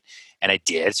estate. And I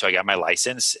did. So I got my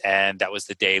license. And that was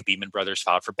the day Lehman Brothers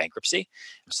filed for bankruptcy.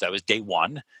 So that was day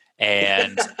one.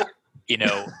 And,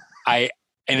 and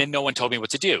then no one told me what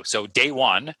to do. So day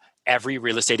one, every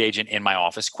real estate agent in my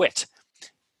office quit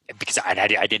because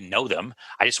I didn't know them.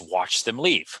 I just watched them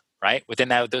leave, right? Within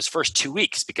those first 2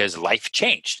 weeks because life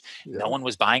changed. Yeah. No one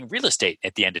was buying real estate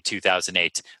at the end of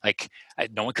 2008. Like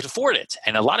no one could afford it.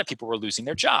 And a lot of people were losing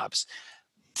their jobs.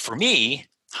 For me,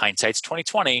 hindsight's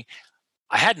 2020,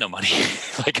 I had no money.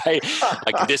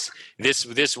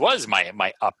 This was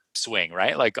my upswing,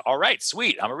 right? Like, all right,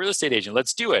 sweet. I'm a real estate agent.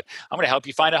 Let's do it. I'm going to help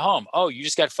you find a home. Oh, you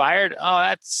just got fired? Oh,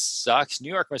 that sucks. New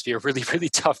York must be a really, really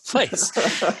tough place.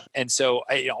 And so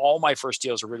all my first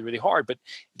deals were really, really hard, but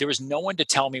there was no one to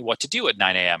tell me what to do at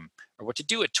 9 a.m. or what to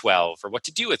do at 12 or what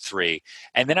to do at 3.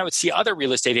 And then I would see other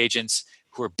real estate agents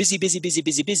who are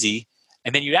busy.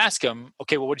 And then you'd ask them,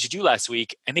 okay, well, what did you do last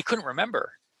week? And they couldn't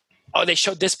remember. Oh, they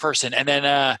showed this person. And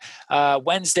then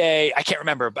Wednesday, I can't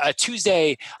remember.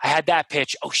 Tuesday, I had that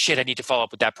pitch. Oh, shit, I need to follow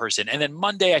up with that person. And then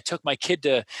Monday, I took my kid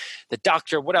to the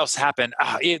doctor. What else happened?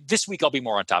 This week, I'll be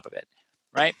more on top of it,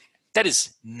 right? That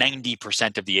is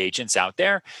 90% of the agents out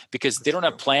there because they don't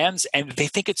have plans and they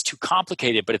think it's too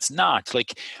complicated, but it's not.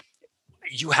 Like,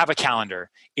 you have a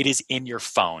calendar. It is in your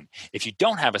phone. If you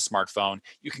don't have a smartphone,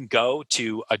 you can go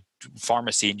to a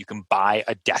pharmacy and you can buy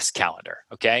a desk calendar,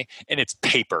 okay? And it's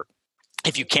paper.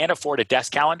 If you can't afford a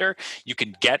desk calendar, you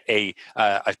can get a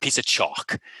piece of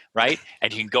chalk, right?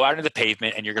 And you can go out into the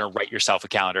pavement and you're going to write yourself a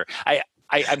calendar.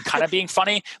 I'm kind of being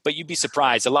funny, but you'd be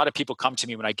surprised. A lot of people come to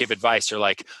me when I give advice. They're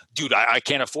like, dude, I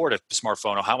can't afford a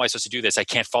smartphone. Or how am I supposed to do this? I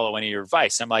can't follow any of your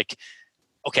advice. And I'm like,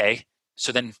 okay,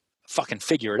 so then fucking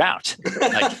figure it out.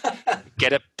 Like,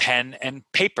 get a pen and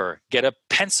paper, get a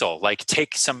pencil, like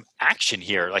take some action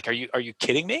here. Like, are you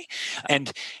kidding me?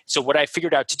 And so what I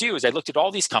figured out to do is I looked at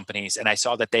all these companies and I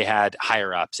saw that they had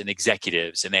higher ups and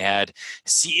executives and they had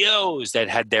CEOs that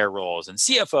had their roles and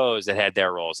CFOs that had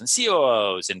their roles and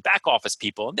COOs and back office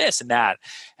people and this and that.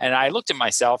 And I looked at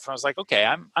myself and I was like, okay,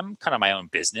 I'm kind of my own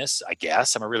business, I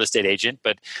guess. I'm a real estate agent,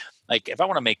 but like, if I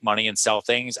want to make money and sell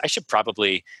things, I should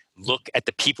probably look at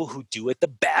the people who do it the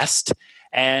best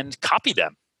and copy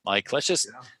them. Like, let's just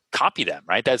copy them,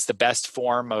 right? That's the best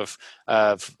form of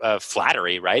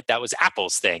flattery, right? That was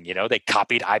Apple's thing. They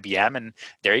copied IBM and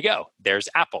there you go. There's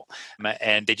Apple.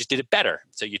 And they just did it better.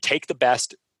 So you take the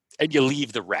best and you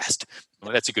leave the rest.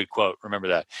 Well, that's a good quote. Remember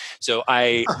that. So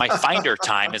my finder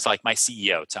time is like my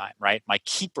CEO time, right? My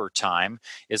keeper time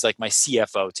is like my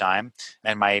CFO time.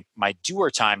 And my doer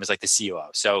time is like the COO.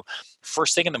 So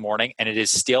first thing in the morning, and it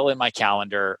is still in my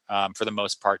calendar for the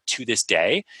most part to this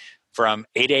day, from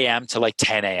 8 a.m. to like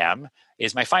 10 a.m.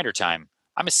 is my finder time.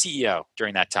 I'm a CEO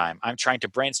during that time. I'm trying to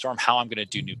brainstorm how I'm going to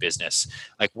do new business.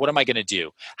 Like, what am I going to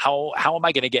do? How am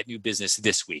I going to get new business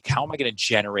this week? How am I going to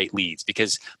generate leads?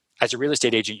 Because as a real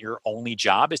estate agent, your only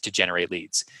job is to generate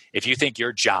leads. If you think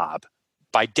your job,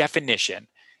 by definition,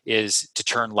 is to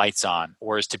turn lights on,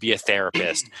 or is to be a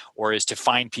therapist, or is to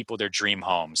find people their dream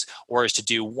homes, or is to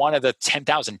do one of the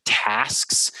 10,000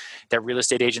 tasks that real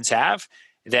estate agents have,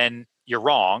 then you're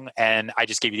wrong. And I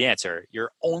just gave you the answer.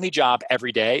 Your only job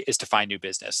every day is to find new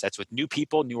business. That's with new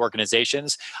people, new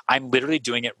organizations. I'm literally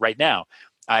doing it right now.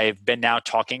 I've been now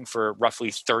talking for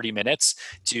roughly 30 minutes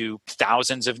to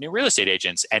thousands of new real estate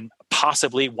agents, and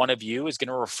possibly one of you is going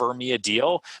to refer me a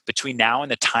deal between now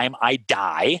and the time I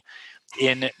die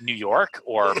in New York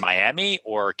or Miami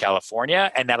or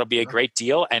California, and that'll be a great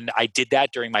deal. And I did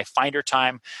that during my finder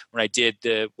time when I did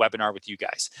the webinar with you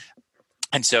guys.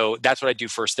 And so that's what I do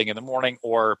first thing in the morning,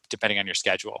 or depending on your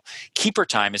schedule. Keeper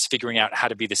time is figuring out how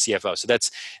to be the CFO. So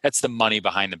that's the money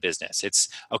behind the business. It's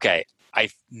okay. I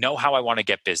know how I want to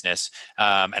get business,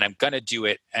 and I'm going to do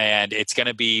it. And it's going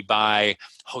to be by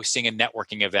hosting a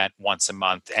networking event once a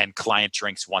month and client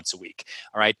drinks once a week.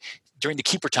 All right. During the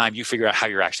keeper time, you figure out how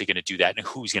you're actually going to do that and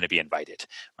who's going to be invited,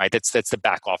 right? That's the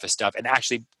back office stuff, and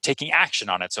actually taking action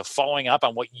on it. So following up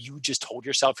on what you just told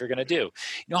yourself you're going to do. You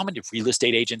know how many real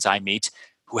estate agents I meet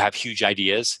who have huge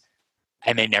ideas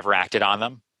and they never acted on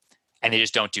them and they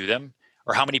just don't do them?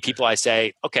 Or how many people I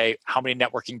say, okay, how many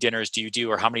networking dinners do you do?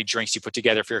 Or how many drinks do you put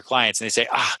together for your clients? And they say,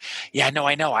 yeah, no,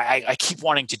 I know. I keep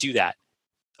wanting to do that.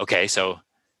 Okay, so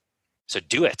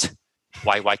do it.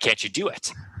 Why can't you do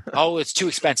it? Oh, it's too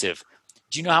expensive.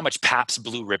 Do you know how much Pabst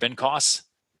Blue Ribbon costs?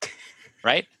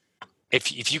 Right?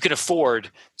 If you can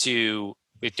afford to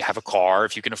have a car,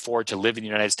 if you can afford to live in the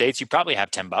United States, you probably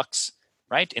have $10,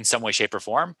 right? In some way, shape, or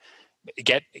form.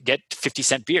 Get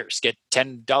 50-cent beers, get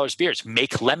 $10 beers,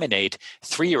 make lemonade.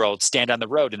 3-year-olds stand on the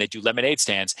road and they do lemonade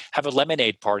stands. Have a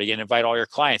lemonade party and invite all your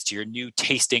clients to your new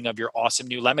tasting of your awesome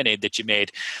new lemonade that you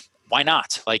made. Why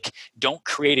not? Like, don't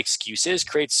create excuses,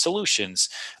 create solutions.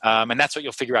 And that's what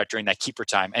you'll figure out during that keeper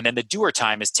time. And then the doer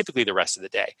time is typically the rest of the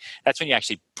day. That's when you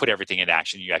actually put everything in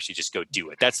action. You actually just go do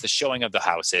it. That's the showing of the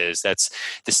houses. That's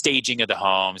the staging of the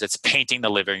homes. That's painting the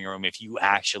living room. If you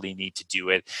actually need to do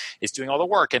it, it's doing all the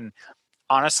work. And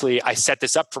honestly, I set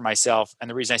this up for myself. And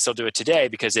the reason I still do it today,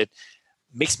 because it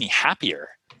makes me happier.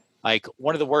 Like,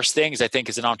 one of the worst things I think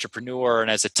as an entrepreneur and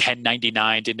as a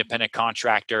 1099 independent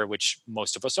contractor, which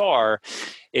most of us are,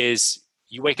 is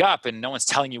you wake up and no one's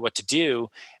telling you what to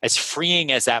do. As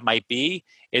freeing as that might be,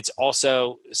 it's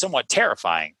also somewhat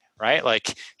terrifying, right?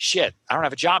 Like, shit, I don't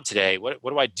have a job today. What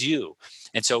do I do?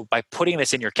 And so by putting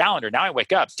this in your calendar, now I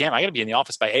wake up, damn, I got to be in the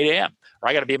office by 8 a.m. or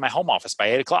I got to be in my home office by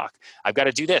 8 o'clock. I've got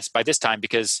to do this by this time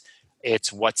because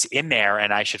it's what's in there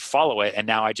and I should follow it. And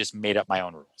now I just made up my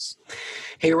own rules.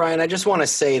 Hey, Ryan, I just want to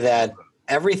say that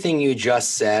everything you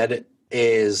just said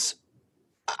is,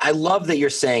 I love that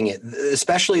you're saying it,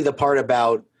 especially the part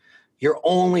about your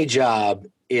only job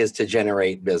is to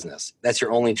generate business. That's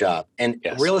your only job. And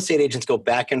Yes. Real estate agents go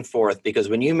back and forth because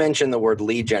when you mention the word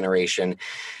lead generation,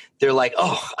 they're like,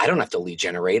 oh, I don't have to lead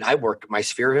generate. I work my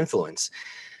sphere of influence.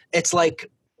 It's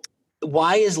like,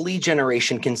 why is lead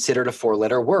generation considered a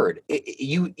 4-letter word?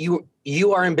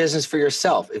 You are in business for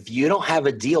yourself. If you don't have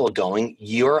a deal going,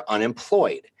 you're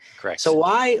unemployed. Correct. So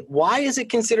why is it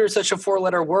considered such a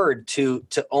 4-letter word to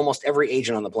almost every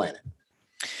agent on the planet?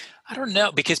 I don't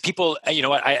know, because people, you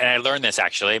know what, I learned this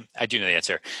actually. I do know the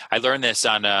answer. I learned this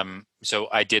on, so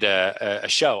I did a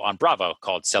show on Bravo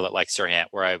called Sell It Like Sirhan,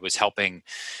 where I was helping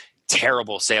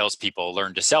terrible salespeople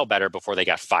learn to sell better before they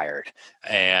got fired.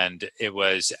 And it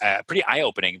was pretty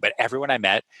eye-opening, but everyone I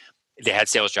met, they had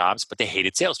sales jobs, but they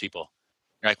hated salespeople.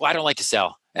 They're like, well, I don't like to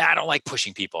sell. I don't like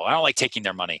pushing people. I don't like taking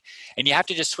their money. And you have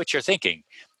to just switch your thinking,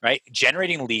 right?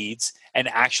 Generating leads and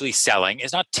actually selling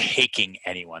is not taking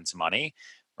anyone's money,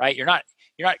 right? You're not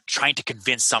trying to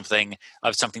convince something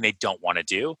of something they don't want to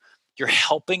do. You're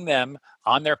helping them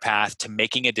on their path to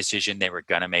making a decision they were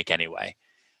going to make anyway,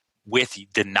 with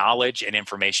the knowledge and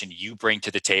information you bring to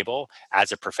the table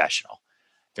as a professional.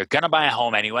 They're going to buy a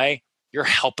home anyway. You're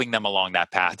helping them along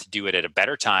that path to do it at a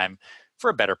better time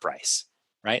for a better price,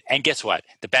 right? And guess what?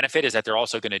 The benefit is that they're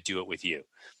also going to do it with you.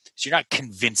 So you're not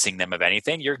convincing them of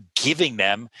anything. You're giving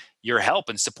them your help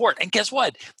and support. And guess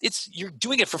what? You're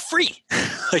doing it for free.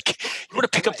 Like, you want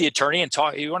to pick up the attorney and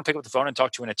talk, you want to pick up the phone and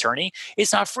talk to an attorney,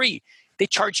 it's not free. They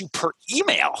charge you per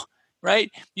email.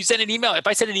 Right? You send an email. If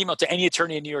I send an email to any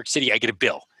attorney in New York City, I get a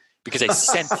bill because I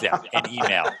sent them an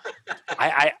email.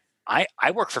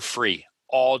 I work for free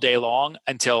all day long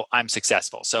until I'm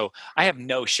successful. So I have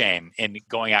no shame in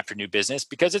going after new business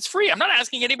because it's free. I'm not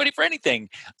asking anybody for anything.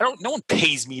 No one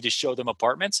pays me to show them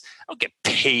apartments. I don't get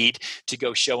paid to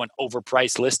go show an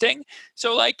overpriced listing.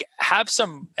 So like, have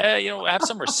some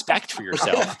respect for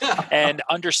yourself and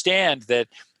understand that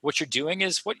what you're doing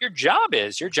is what your job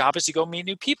is. Your job is to go meet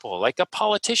new people like a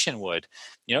politician would.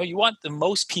 You want the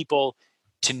most people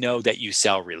to know that you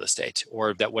sell real estate,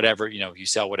 or that whatever, you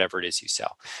sell whatever it is you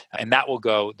sell. And that will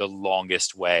go the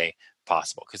longest way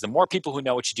possible, because the more people who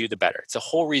know what you do, the better. It's the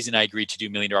whole reason I agreed to do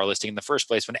 $1 Million Listing in the first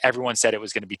place, when everyone said it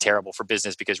was going to be terrible for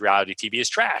business because reality TV is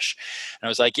trash. And I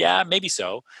was like, yeah, maybe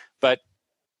so. But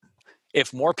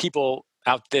if more people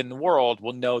out in the world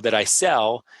will know that I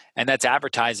sell, and that's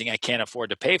advertising I can't afford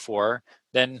to pay for,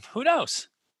 then who knows?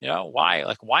 Why?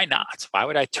 Like, why not? Why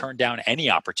would I turn down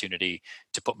any opportunity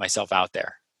to put myself out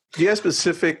there? Do you have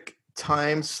specific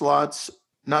time slots,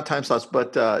 not time slots,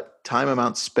 but time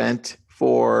amount spent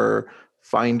for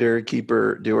finder,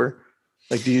 keeper, doer?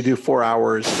 Like, do you do 4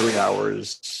 hours, 3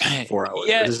 hours, 4 hours?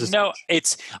 Yeah, no,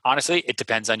 it's honestly, it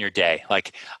depends on your day.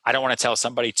 Like, I don't want to tell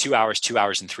somebody 2 hours, 2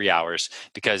 hours, and 3 hours,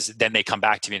 because then they come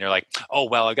back to me and they're like, oh,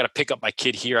 well, I got to pick up my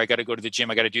kid here. I got to go to the gym.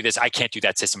 I got to do this. I can't do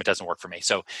that system. It doesn't work for me.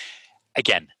 So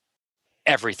again,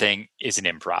 everything is an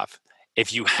improv.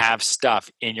 If you have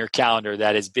stuff in your calendar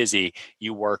that is busy,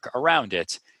 you work around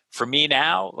it. For me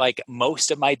now, like,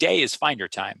 most of my day is finder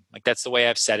time. Like, that's the way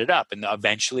I've set it up. And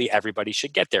eventually everybody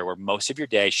should get there, where most of your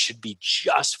day should be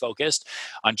just focused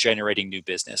on generating new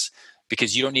business,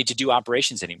 because you don't need to do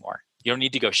operations anymore. You don't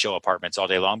need to go show apartments all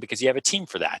day long, because you have a team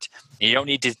for that. And you don't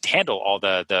need to handle all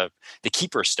the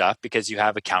keeper stuff, because you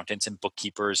have accountants and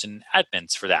bookkeepers and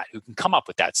admins for that who can come up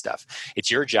with that stuff. It's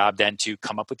your job then to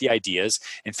come up with the ideas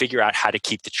and figure out how to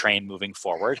keep the train moving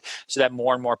forward so that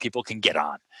more and more people can get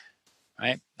on.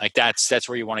 Right? Like, that's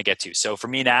where you want to get to. So for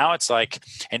me now, it's like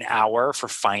an hour for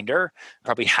finder,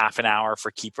 probably half an hour for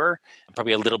keeper,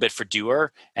 probably a little bit for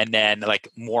doer, and then like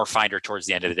more finder towards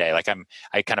the end of the day. Like,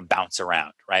 I kind of bounce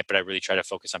around, right? But I really try to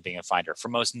focus on being a finder. For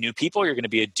most new people, you're going to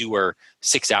be a doer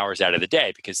 6 hours out of the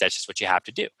day, because that's just what you have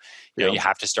to do. You know, you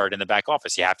have to start in the back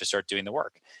office. You have to start doing the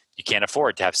work. You can't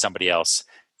afford to have somebody else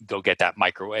go get that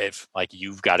microwave. Like,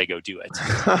 you've got to go do it.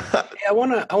 I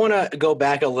want to go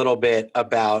back a little bit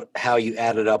about how you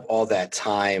added up all that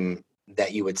time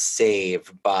that you would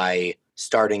save by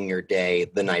starting your day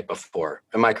the night before.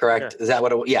 Am I correct? Sure. Is that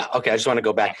what yeah. Okay. I just want to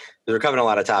go back. We're covering a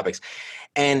lot of topics,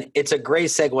 and it's a great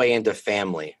segue into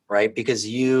family, right? Because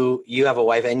you have a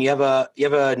wife and you have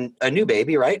a new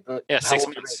baby, right? Yeah. 6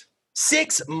 months.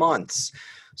 6 months.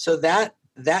 So that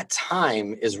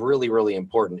time is really, really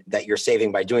important that you're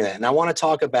saving by doing that. And we want to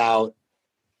talk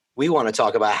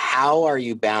about how are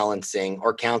you balancing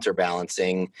or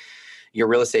counterbalancing your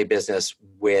real estate business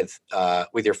with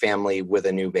your family with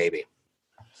a new baby?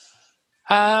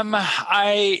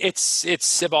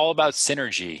 It's all about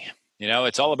synergy. You know,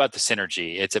 it's all about the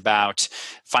synergy. It's about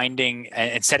finding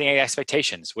and setting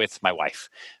expectations with my wife,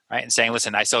 right? And saying,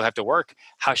 listen, I still have to work.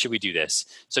 How should we do this?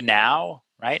 So now,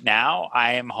 right now,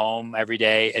 I am home every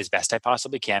day as best I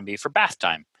possibly can be for bath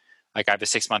time. Like, I have a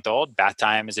 6-month-old, bath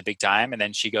time is a big time, and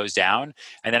then she goes down,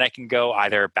 and then I can go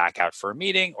either back out for a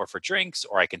meeting or for drinks,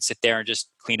 or I can sit there and just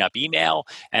clean up email,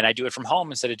 and I do it from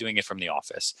home instead of doing it from the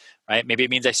office, right? Maybe it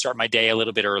means I start my day a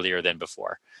little bit earlier than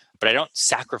before, but I don't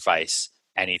sacrifice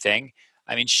anything.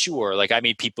 I mean, sure, like, I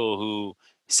meet people who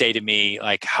say to me,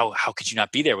 like, how could you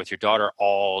not be there with your daughter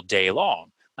all day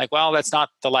long? Like, well, that's not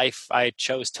the life I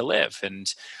chose to live.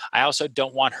 And I also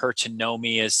don't want her to know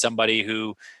me as somebody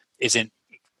who isn't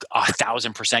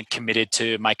 1,000% committed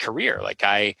to my career. Like,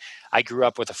 I grew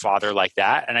up with a father like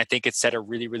that, and I think it set a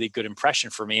really, really good impression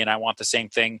for me. And I want the same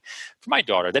thing for my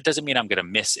daughter. That doesn't mean I'm going to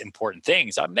miss important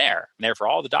things. I'm there for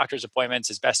all the doctor's appointments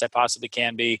as best I possibly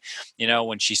can be. You know,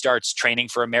 when she starts training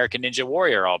for American Ninja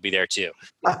Warrior, I'll be there too.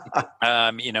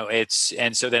 You know,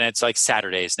 so then it's like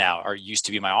Saturdays now used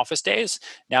to be my office days.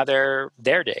 Now they're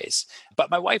their days. But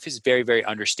my wife is very, very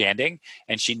understanding,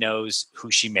 and she knows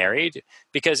who she married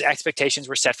because expectations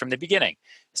were set from the beginning.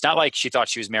 It's not like she thought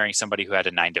she was marrying somebody who had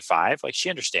a 9-to-5. Like, she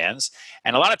understands.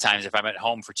 And a lot of times, if I'm at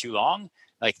home for too long,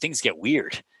 like, things get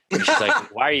weird. And she's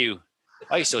like, why are you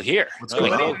still here? What's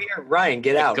like, going on? Ryan,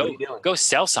 get out. Go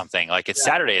sell something. Like, it's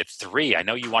Saturday at 3. I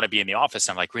know you want to be in the office.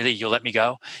 I'm like, really? You'll let me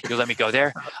go? You'll let me go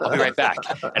there? I'll be right back.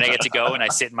 And I get to go, and I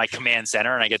sit in my command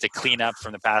center, and I get to clean up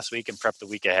from the past week and prep the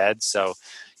week ahead. So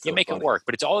you make it work.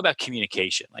 But it's all about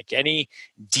communication. Like, any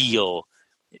deals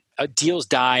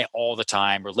die all the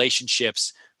time.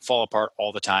 Relationships fall apart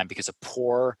all the time because of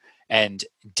poor and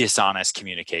dishonest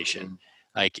communication.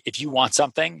 Like, if you want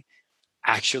something,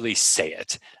 actually say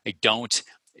it. Like, don't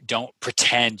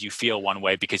pretend you feel one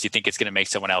way because you think it's going to make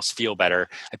someone else feel better.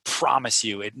 I promise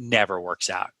you, it never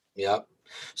works out. Yeah.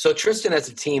 So Tristan has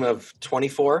a team of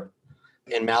 24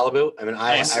 in Malibu. I mean,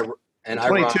 Nice. I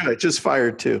 22. I just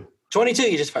fired 2.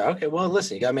 22, you just fired. Okay, well,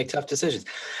 listen, you got to make tough decisions.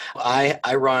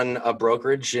 I run a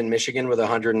brokerage in Michigan with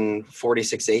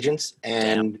 146 agents,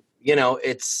 and you know,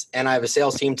 and I have a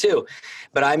sales team too.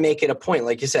 But I make it a point,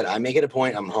 like you said, I'm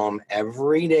home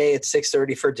every day at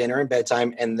 6:30 for dinner and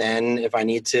bedtime, and then if I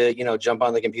need to, you know, jump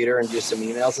on the computer and do some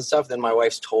emails and stuff, then my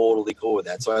wife's totally cool with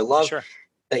that. So I love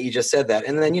that you just said that.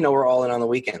 And then, you know, we're all in on the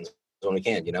weekends when we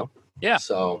can, you know. Yeah.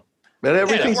 So. But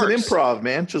everything's an works. improv,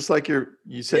 man. Just like you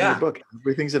said in your book,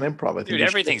 everything's an improv. I think Dude,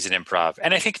 everything's an improv.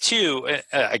 And I think too,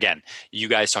 again, you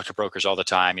guys talk to brokers all the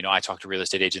time. You know, I talk to real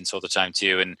estate agents all the time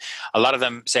too. And a lot of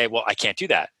them say, well, I can't do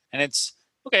that. And it's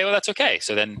okay. Well, that's okay.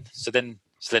 So then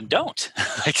don't.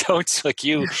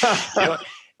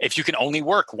 If you can only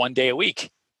work one day a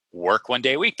week, work one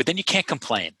day a week, but then you can't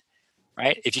complain.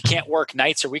 right? If you can't work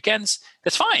nights or weekends,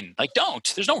 that's fine. Like,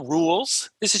 don't. There's no rules.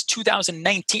 This is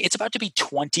 2019. It's about to be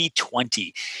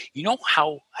 2020. You know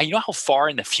how far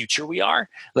in the future we are?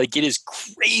 Like, it is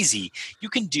crazy. You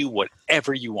can do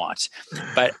whatever you want.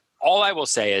 But all I will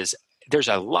say is there's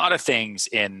a lot of things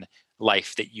in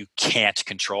life that you can't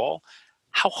control.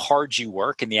 How hard you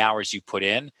work and the hours you put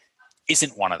in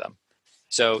isn't one of them.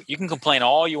 So you can complain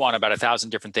all you want about 1,000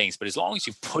 different things, but as long as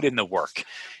you put in the work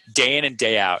day in and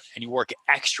day out and you work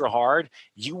extra hard,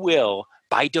 you will,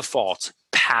 by default,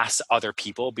 pass other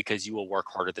people because you will work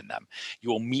harder than them. You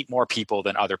will meet more people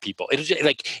than other people. It's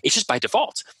just by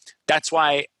default. That's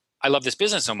why I love this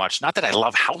business so much. Not that I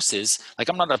love houses. Like,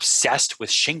 I'm not obsessed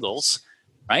with shingles.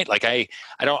 Right? Like I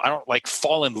don't like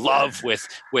fall in love with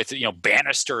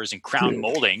banisters and crown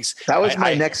moldings. That was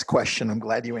my next question. I'm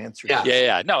glad you answered.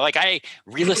 Yeah. No, like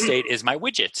real estate is my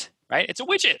widget, right? It's a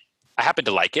widget. I happen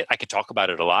to like it. I can talk about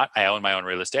it a lot. I own my own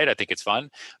real estate. I think it's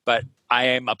fun, but I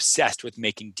am obsessed with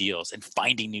making deals and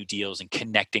finding new deals and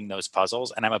connecting those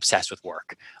puzzles. And I'm obsessed with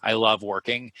work. I love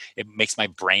working. It makes my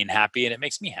brain happy and it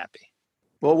makes me happy.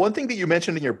 Well, one thing that you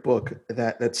mentioned in your book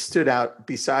that stood out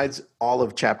besides all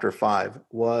of chapter 5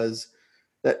 was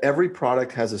that every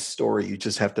product has a story. You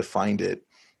just have to find it.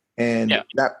 And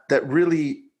that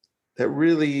really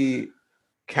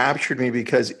captured me,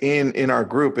 because in our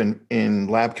group in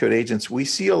Lab Coat Agents, we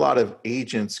see a lot of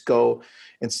agents go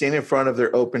and stand in front of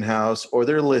their open house or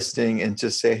their listing and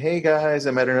just say, "Hey guys,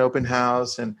 I'm at an open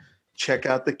house, and check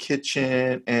out the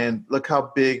kitchen and look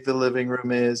how big the living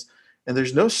room is." And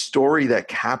there's no story that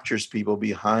captures people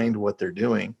behind what they're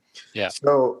doing. Yeah.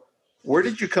 So where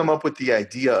did you come up with the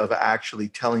idea of actually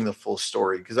telling the full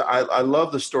story? Because I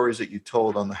love the stories that you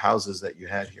told on the houses that you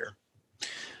had here.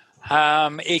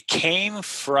 It came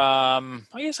from,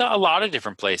 I guess, a lot of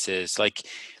different places. Like,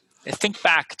 think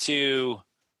back to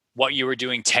what you were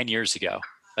doing 10 years ago.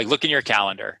 Like, look in your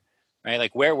calendar, right?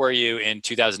 Like, where were you in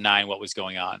 2009? What was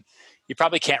going on? You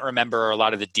probably can't remember a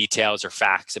lot of the details or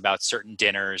facts about certain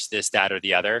dinners, this, that, or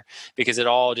the other, because it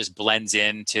all just blends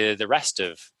into the rest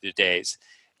of the days.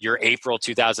 Your April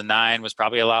 2009 was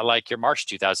probably a lot like your March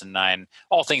 2009,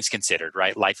 all things considered,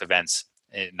 right? Life events,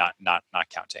 not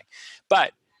counting.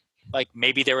 But like,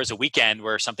 maybe there was a weekend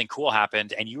where something cool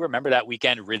happened and you remember that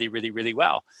weekend really, really, really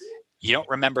well. You don't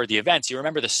remember the events, you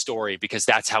remember the story, because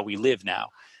that's how we live now,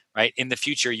 right? In the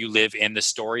future, you live in the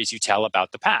stories you tell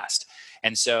about the past.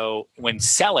 And so when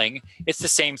selling, it's the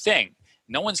same thing.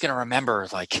 No one's going to remember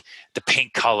like the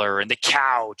paint color and the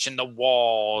couch and the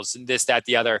walls and this, that,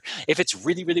 the other. If it's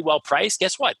really, really well priced,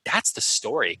 guess what? That's the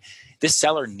story. This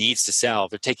seller needs to sell.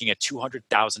 They're taking a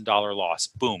 $200,000 loss.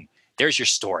 Boom. There's your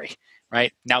story.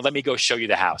 Right now, let me go show you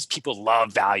the house. People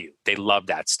love value; they love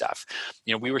that stuff.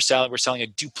 We're selling a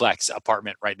duplex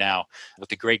apartment right now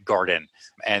with a great garden,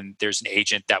 and there's an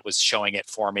agent that was showing it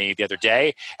for me the other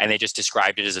day, and they just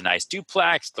described it as a nice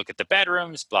duplex. Look at the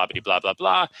bedrooms, blah blah blah blah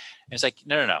blah. And it's like,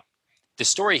 no. The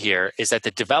story here is that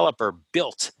the developer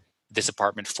built this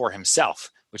apartment for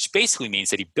himself, which basically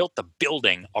means that he built the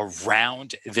building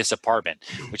around this apartment,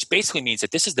 which basically means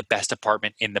that this is the best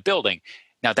apartment in the building.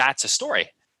 Now that's a story.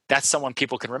 That's someone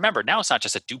people can remember. Now it's not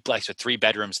just a duplex with 3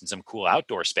 bedrooms and some cool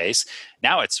outdoor space.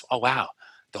 Now it's, oh, wow,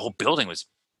 the whole building was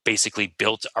basically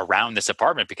built around this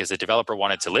apartment because the developer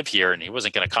wanted to live here and he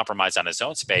wasn't going to compromise on his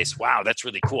own space. Wow, that's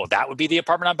really cool. That would be the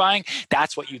apartment I'm buying.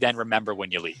 That's what you then remember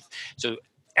when you leave. So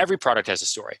every product has a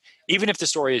story, even if the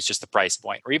story is just the price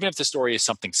point, or even if the story is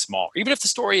something small, or even if the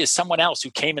story is someone else who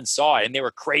came and saw it and they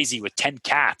were crazy with 10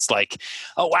 cats. Like,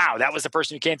 oh, wow, that was the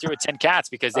person who came through with 10 cats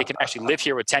because they can actually live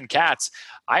here with 10 cats.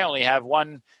 I only have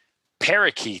 1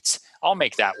 parakeet. I'll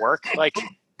make that work. Like,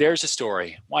 there's a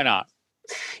story. Why not?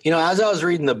 As I was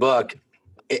reading the book,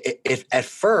 if at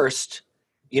first,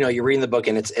 you're reading the book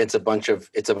and it's a bunch of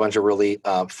really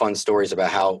fun stories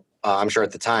about how, I'm sure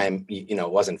at the time,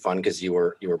 it wasn't fun because you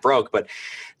were broke, but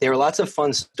there were lots of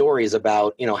fun stories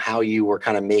about, how you were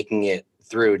kind of making it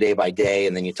through day by day.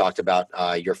 And then you talked about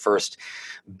your first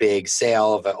big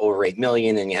sale of over $8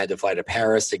 million, and you had to fly to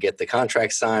Paris to get the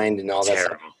contract signed and all that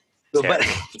stuff. But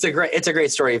it's a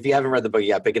great story. If you haven't read the book, you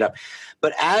got to pick it up.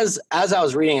 But as I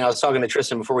was reading, I was talking to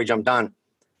Tristan before we jumped on.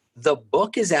 The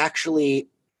book is actually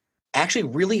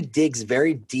really digs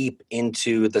very deep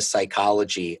into the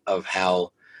psychology of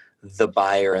how the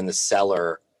buyer and the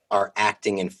seller are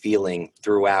acting and feeling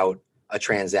throughout a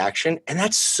transaction. And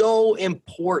that's so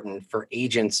important for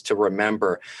agents to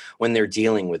remember when they're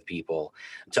dealing with people,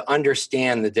 to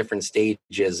understand the different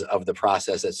stages of the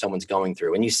process that someone's going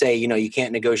through. And you say, you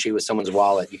can't negotiate with someone's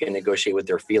wallet, you can negotiate with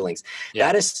their feelings. Yeah.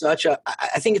 That is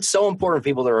I think it's so important for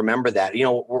people to remember that.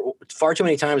 Far too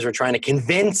many times we're trying to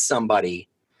convince somebody,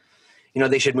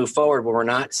 they should move forward, but we're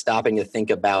not stopping to think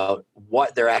about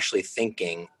what they're actually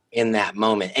thinking in that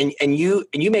moment. And you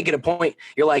make it a point.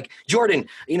 You're like, Jordan,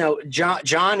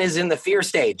 John is in the fear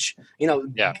stage. Get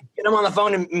him on the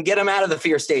phone and get him out of the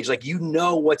fear stage. Like,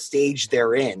 what stage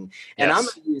they're in. And Yes. I'm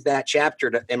going to use that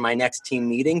chapter in my next team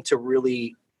meeting to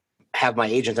really have my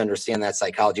agents understand that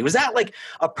psychology. Was that like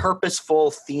a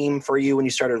purposeful theme for you when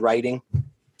you started writing?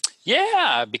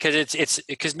 Yeah, because it's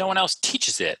because no one else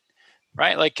teaches it,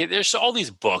 right? Like, there's all these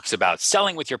books about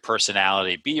selling with your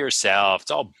personality, be yourself.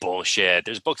 It's all bullshit.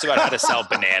 There's books about how to sell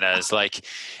bananas. Like,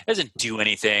 it doesn't do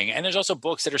anything. And there's also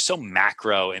books that are so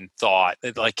macro in thought.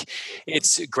 Like,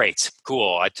 it's great,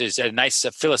 cool. It's a nice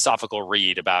philosophical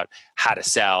read about how to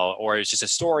sell, or it's just a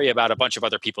story about a bunch of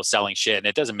other people selling shit, and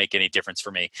it doesn't make any difference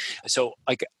for me. So,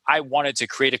 like, I wanted to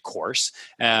create a course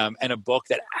and a book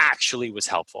that actually was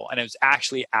helpful, and it was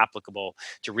actually applicable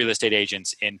to real estate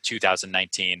agents in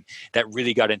 2019, that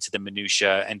really got into the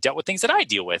minutia and dealt with things that I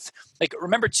deal with. Like,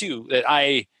 remember too that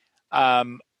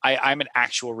I'm an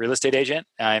actual real estate agent.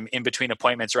 I'm in between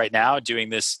appointments right now doing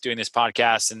this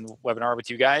podcast and webinar with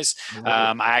you guys.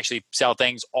 I actually sell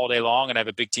things all day long, and I have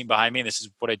a big team behind me, and this is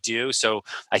what I do. So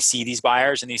I see these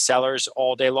buyers and these sellers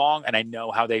all day long, and I know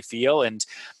how they feel. And,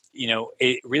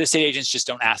 real estate agents just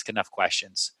don't ask enough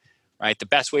questions, right? The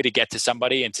best way to get to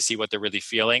somebody and to see what they're really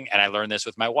feeling, and I learned this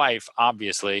with my wife,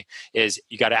 obviously, is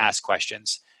you got to ask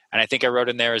questions. And I think I wrote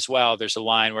in there as well, there's a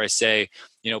line where I say,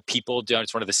 people don't,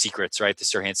 it's one of the secrets, right? The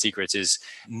Serhant secrets is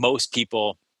most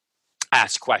people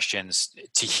ask questions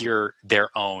to hear their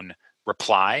own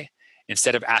reply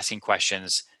instead of asking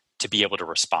questions to be able to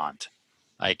respond.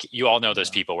 Like, you all know those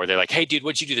people where they're like, hey dude,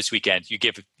 what'd you do this weekend? You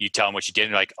tell them what you did,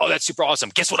 and you're like, oh, that's super awesome.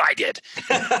 Guess what I did?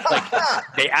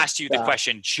 Like, they asked you the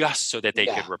question just so that they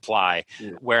could reply.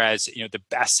 Yeah. Whereas, the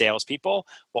best salespeople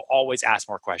will always ask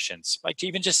more questions. Like,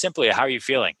 even just simply, how are you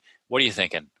feeling? What are you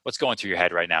thinking? What's going through your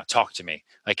head right now? Talk to me.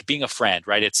 Like, being a friend,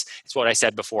 right? It's what I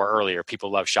said before earlier. People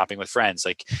love shopping with friends.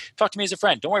 Like, talk to me as a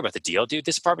friend. Don't worry about the deal, dude.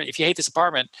 This apartment, if you hate this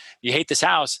apartment, you hate this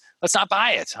house, let's not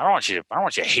buy it. I don't want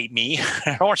you to hate me.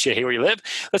 I don't want you to hate where you live.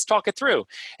 Let's talk it through.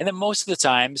 And then most of the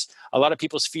times, a lot of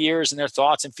people's fears and their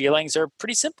thoughts and feelings are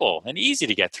pretty simple and easy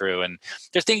to get through. And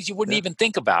there's things you wouldn't even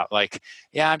think about. Like,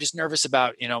 I'm just nervous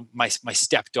about, my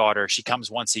stepdaughter. She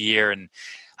comes once a year, and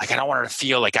like, I don't want her to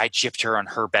feel like I gypped her on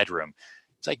her bedroom.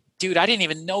 It's like, dude, I didn't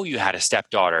even know you had a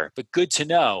stepdaughter, but good to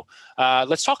know.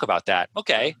 Let's talk about that.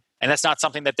 Okay. And that's not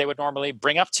something that they would normally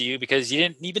bring up to you because you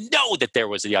didn't even know that there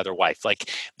was the other wife.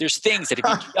 Like, there's things that if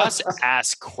you just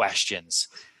ask questions,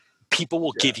 people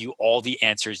will give you all the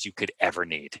answers you could ever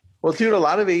need. Well, dude, a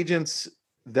lot of agents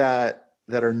that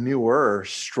are newer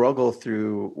struggle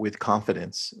with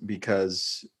confidence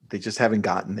because they just haven't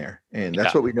gotten there. And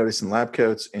that's what we noticed in lab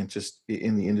coats and just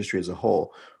in the industry as a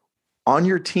whole. On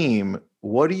your team,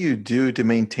 what do you do to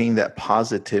maintain that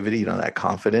positivity, that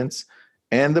confidence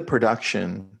and the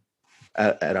production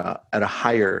at a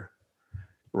higher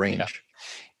range?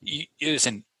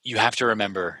 Listen, you have to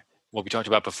remember what we talked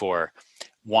about before.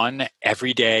 One,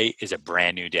 every day is a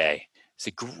brand new day. It's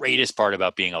the greatest part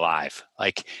about being alive.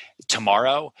 Like,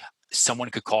 tomorrow, someone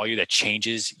could call you that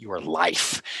changes your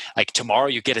life. Like, tomorrow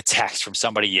you get a text from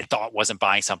somebody you thought wasn't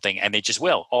buying something, and they just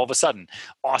will all of a sudden.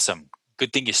 Awesome.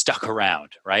 Good thing you stuck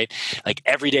around, right? Like,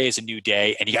 every day is a new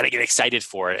day, and you got to get excited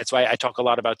for it. That's why I talk a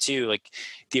lot about too. Like,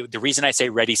 the reason I say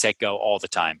ready, set, go all the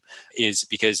time is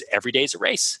because every day is a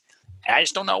race. And I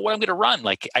just don't know what I'm going to run.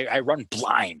 Like, I run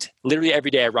blind. Literally every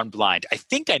day I run blind. I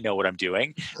think I know what I'm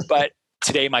doing, but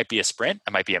today might be a sprint.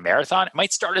 It might be a marathon. It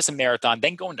might start as a marathon,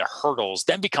 then go into hurdles,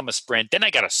 then become a sprint. Then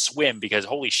I got to swim because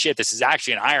holy shit, this is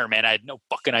actually an Ironman. I had no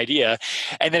fucking idea.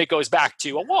 And then it goes back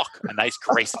to a walk, a nice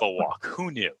graceful walk. Who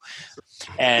knew?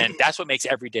 And that's what makes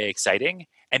every day exciting.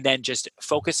 And then just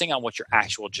focusing on what your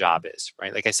actual job is,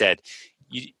 right? Like I said,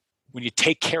 when you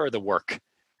take care of the work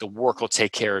will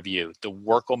take care of you. The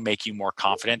work will make you more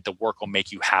confident. The work will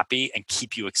make you happy and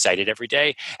keep you excited every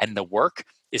day. And the work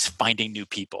is finding new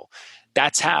people.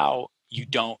 That's how you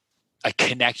don't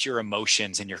connect your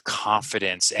emotions and your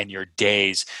confidence and your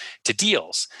days to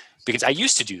deals. Because I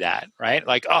used to do that, right?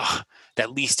 Like, oh,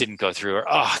 that lease didn't go through, or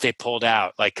oh, they pulled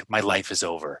out. Like, my life is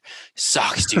over.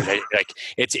 Sucks, dude. Like,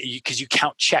 it's because you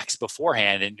count checks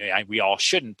beforehand, and we all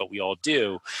shouldn't, but we all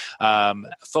do.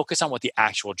 Focus on what the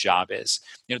actual job is.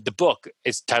 The book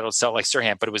is titled "Sell Like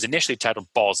Serhant," but it was initially titled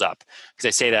 "Balls Up" because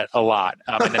I say that a lot.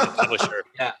 And then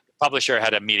the publisher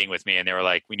had a meeting with me, and they were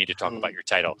like, "We need to talk about your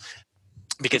title."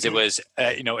 because it was,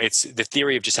 it's the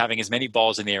theory of just having as many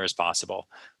balls in the air as possible,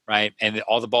 right? And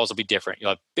all the balls will be different.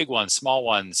 You'll have big ones, small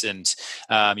ones, and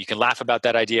you can laugh about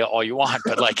that idea all you want,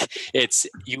 but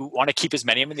you want to keep as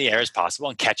many of them in the air as possible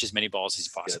and catch as many balls as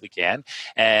you possibly can.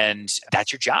 And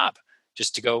that's your job,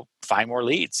 just to go find more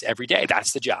leads every day.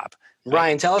 That's the job.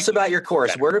 Ryan, tell us about your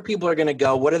course. Where do people are going to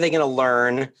go? What are they going to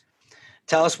learn?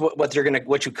 Tell us what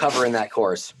you cover in that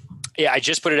course. Yeah, I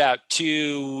just put it out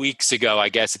 2 weeks ago, I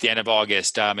guess, at the end of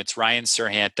August. It's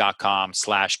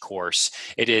ryanserhant.com/course.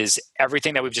 It is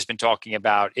everything that we've just been talking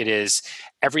about. It is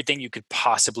everything you could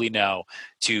possibly know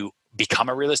to become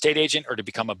a real estate agent or to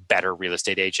become a better real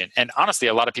estate agent. And honestly,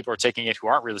 a lot of people are taking it who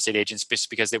aren't real estate agents just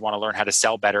because they want to learn how to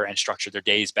sell better and structure their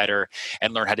days better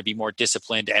and learn how to be more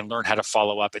disciplined and learn how to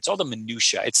follow up. It's all the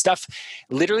minutia. It's stuff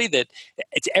literally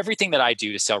it's everything that I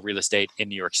do to sell real estate in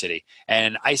New York City.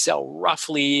 And I sell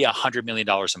roughly $100 million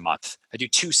a month. I do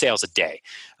 2 sales a day.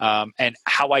 And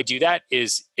how I do that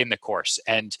is in the course.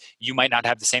 And you might not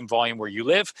have the same volume where you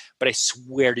live, but I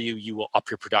swear to you, you will up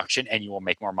your production and you will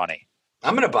make more money.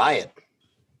 I'm going to buy it.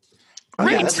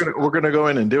 We're going to go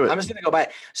in and do it. I'm just going to go buy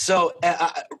it. So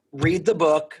read the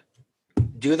book,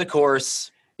 do the course.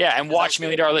 Yeah, and watch $1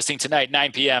 Million Listing tonight,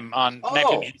 9 p.m. 9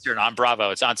 p.m. Eastern on Bravo.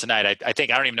 It's on tonight. I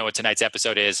don't even know what tonight's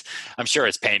episode is. I'm sure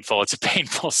it's painful. It's a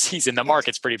painful season. The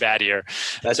market's pretty bad here.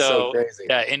 That's so crazy.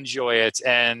 Yeah, enjoy it.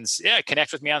 And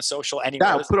connect with me on social anywhere.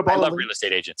 I love real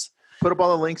estate agents. Put up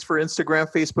all the links for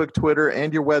Instagram, Facebook, Twitter,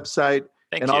 and your website.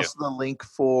 Thank you. Also the link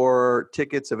for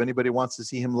tickets if anybody wants to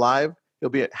see him live. He'll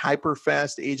be at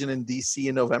Hyperfast Agent in DC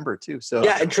in November too. So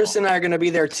and Tristan and I are going to be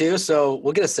there too. So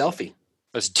we'll get a selfie.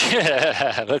 Let's do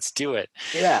it. Let's do it.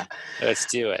 Yeah. Let's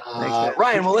do it.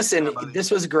 Ryan, well, listen, this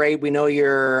was great. We know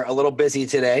you're a little busy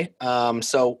today,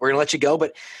 so we're going to let you go,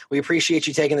 but we appreciate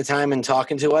you taking the time and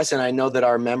talking to us. And I know that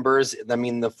our members,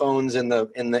 the phones and the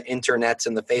internets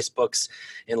and the Facebooks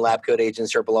in Lab Coat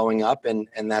Agents are blowing up, and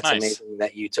that's nice. Amazing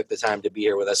that you took the time to be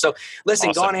here with us. So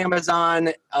listen, Awesome. Go on Amazon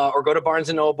or go to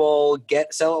Barnes & Noble,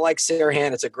 Sell It Like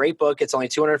Serhant. It's a great book. It's only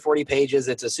 240 pages.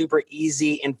 It's a super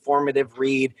easy, informative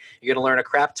read. You're going to learn a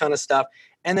crap ton of stuff,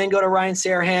 and then go to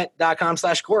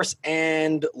ryanserhant.com/course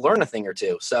and learn a thing or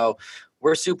two. So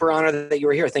we're super honored that you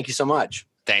were here. Thank you so much.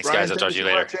 Thanks, Ryan, guys. I'll talk to you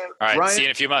later. All right. Ryan, see you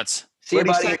in a few months. See you,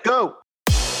 ready, buddy. set, go.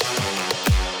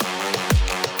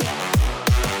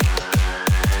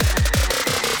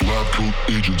 Lab Coat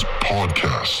Agents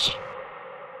Podcast.